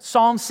 of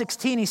Psalm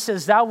 16, he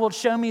says, thou wilt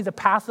show me the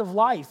path of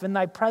life. In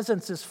thy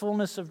presence is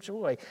fullness of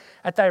joy.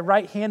 At thy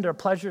right hand are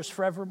pleasures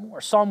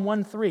forevermore. Psalm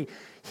 1:3,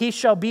 he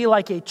shall be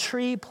like a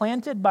tree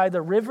planted by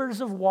the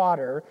rivers of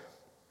water,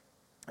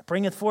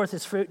 bringeth forth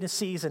his fruit in his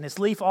season. His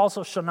leaf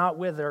also shall not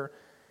wither,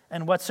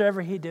 and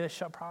whatsoever he doeth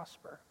shall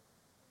prosper.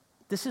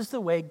 This is the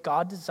way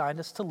God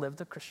designed us to live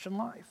the Christian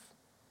life.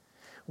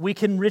 We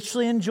can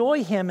richly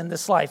enjoy him in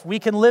this life. We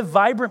can live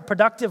vibrant,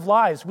 productive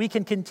lives. We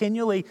can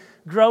continually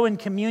grow in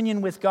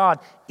communion with God,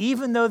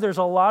 even though there's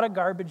a lot of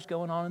garbage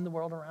going on in the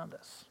world around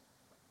us.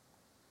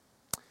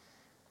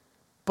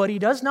 But he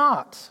does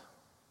not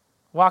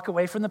walk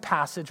away from the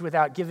passage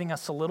without giving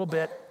us a little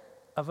bit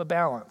of a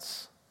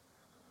balance.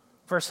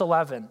 Verse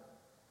 11,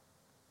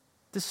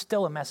 this is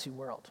still a messy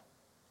world.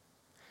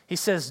 He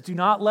says, do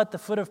not let the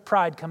foot of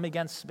pride come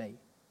against me.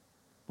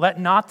 Let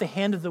not the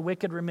hand of the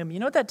wicked remove me. You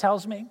know what that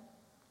tells me?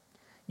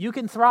 You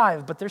can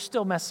thrive, but there's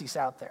still messies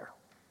out there.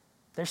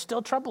 There's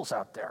still troubles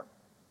out there.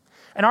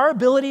 And our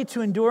ability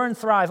to endure and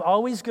thrive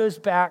always goes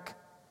back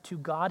to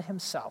God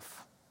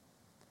himself.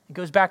 It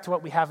goes back to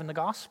what we have in the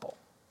gospel.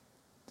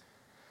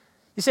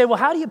 You say, well,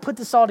 how do you put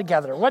this all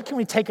together? What can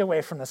we take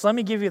away from this? Let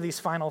me give you these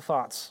final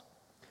thoughts.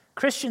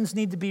 Christians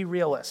need to be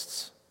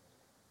realists.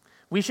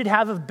 We should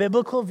have a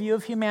biblical view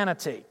of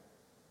humanity.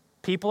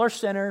 People are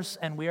sinners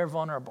and we are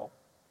vulnerable.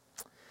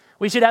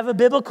 We should have a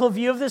biblical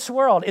view of this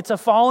world. It's a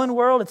fallen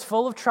world, it's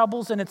full of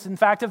troubles, and it's in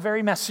fact a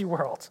very messy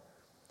world.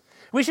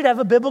 We should have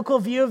a biblical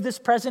view of this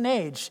present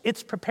age.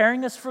 It's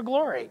preparing us for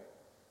glory.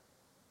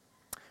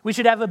 We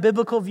should have a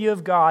biblical view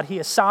of God. He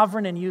is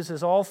sovereign and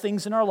uses all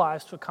things in our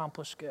lives to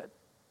accomplish good.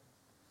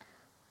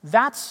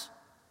 That's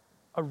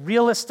a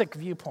realistic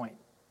viewpoint.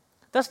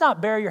 That's not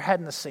bury your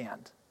head in the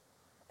sand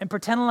and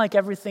pretending like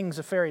everything's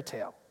a fairy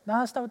tale. No,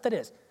 that's not what that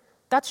is.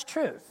 That's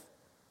truth.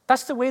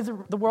 That's the way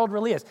the world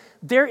really is.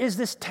 There is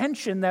this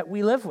tension that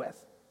we live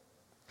with.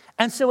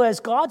 And so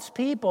as God's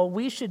people,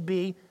 we should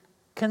be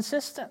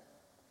consistent.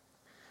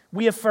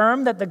 We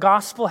affirm that the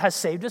gospel has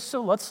saved us,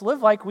 so let's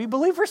live like we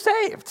believe we're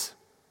saved.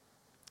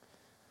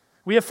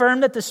 We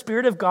affirm that the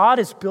Spirit of God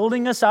is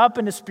building us up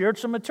into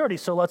spiritual maturity,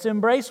 so let's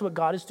embrace what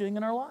God is doing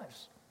in our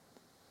lives.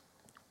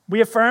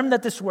 We affirm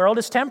that this world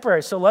is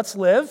temporary, so let's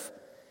live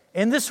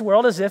in this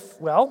world as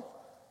if, well,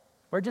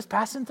 we're just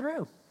passing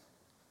through.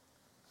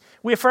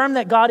 We affirm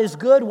that God is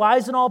good,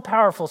 wise, and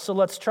all-powerful, so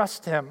let's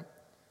trust him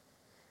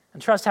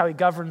and trust how he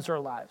governs our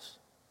lives.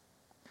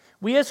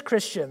 We as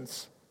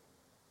Christians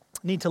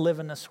need to live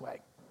in this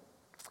way.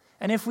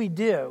 And if we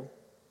do,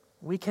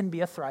 we can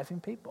be a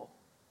thriving people.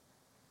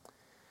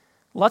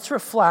 Let's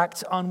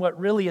reflect on what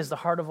really is the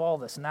heart of all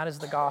this, and that is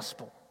the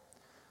gospel.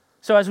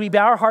 So as we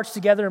bow our hearts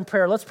together in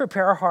prayer, let's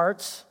prepare our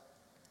hearts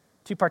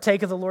to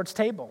partake of the Lord's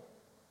table.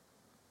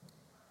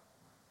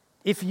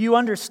 If you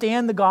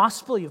understand the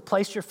gospel, you've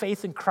placed your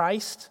faith in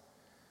Christ,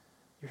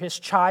 you're his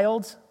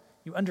child,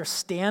 you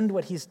understand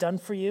what he's done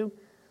for you,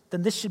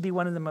 then this should be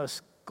one of the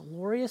most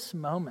glorious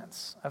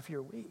moments of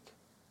your week.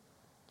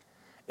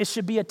 It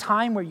should be a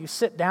time where you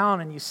sit down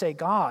and you say,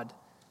 God,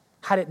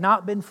 had it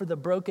not been for the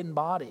broken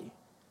body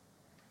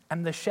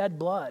and the shed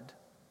blood,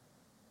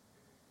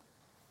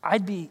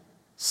 I'd be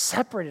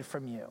separated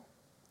from you.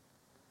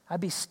 I'd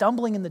be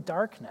stumbling in the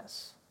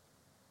darkness.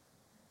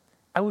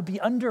 I would be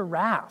under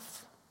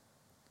wrath.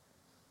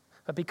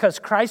 But because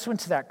Christ went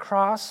to that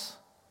cross,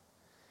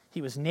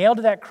 he was nailed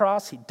to that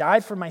cross, he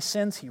died for my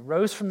sins, he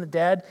rose from the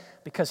dead,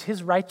 because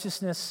his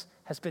righteousness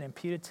has been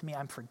imputed to me.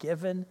 I'm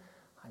forgiven,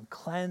 I'm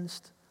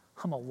cleansed,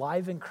 I'm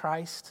alive in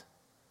Christ.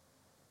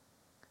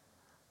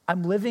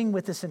 I'm living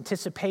with this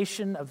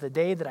anticipation of the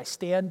day that I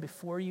stand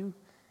before you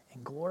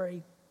in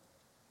glory.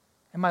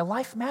 And my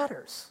life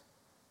matters.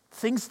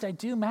 Things that I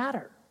do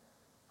matter.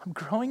 I'm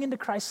growing into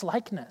Christ's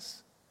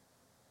likeness.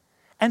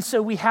 And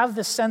so we have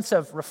this sense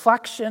of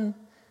reflection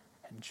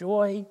and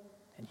joy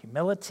and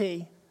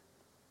humility.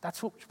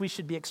 That's what we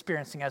should be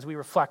experiencing as we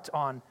reflect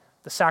on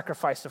the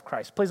sacrifice of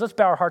Christ. Please, let's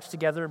bow our hearts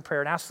together in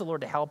prayer and ask the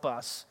Lord to help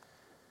us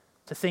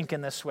to think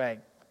in this way.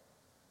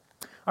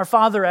 Our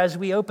Father, as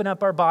we open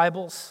up our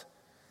Bibles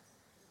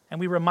and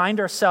we remind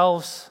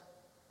ourselves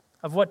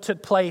of what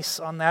took place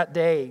on that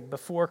day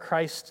before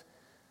Christ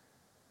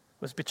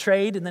was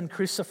betrayed and then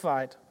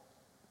crucified,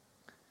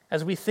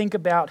 as we think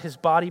about his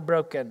body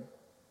broken,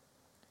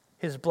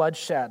 his blood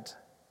shed,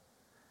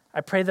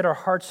 I pray that our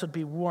hearts would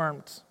be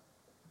warmed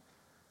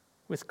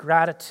with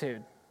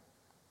gratitude,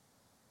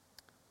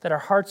 that our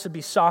hearts would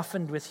be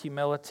softened with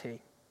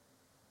humility,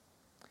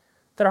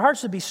 that our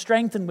hearts would be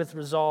strengthened with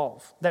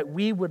resolve, that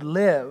we would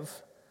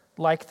live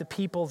like the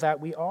people that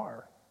we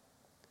are.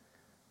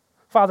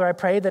 Father, I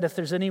pray that if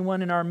there's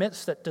anyone in our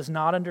midst that does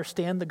not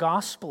understand the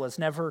gospel, has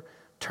never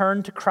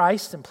turned to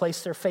Christ and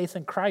placed their faith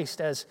in Christ,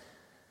 as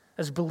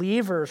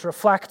believers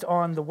reflect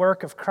on the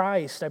work of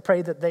Christ, I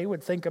pray that they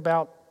would think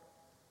about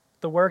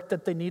the work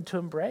that they need to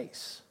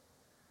embrace.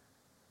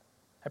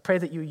 I pray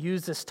that you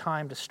use this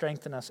time to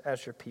strengthen us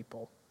as your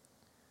people.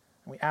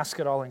 And we ask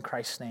it all in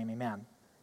Christ's name, amen.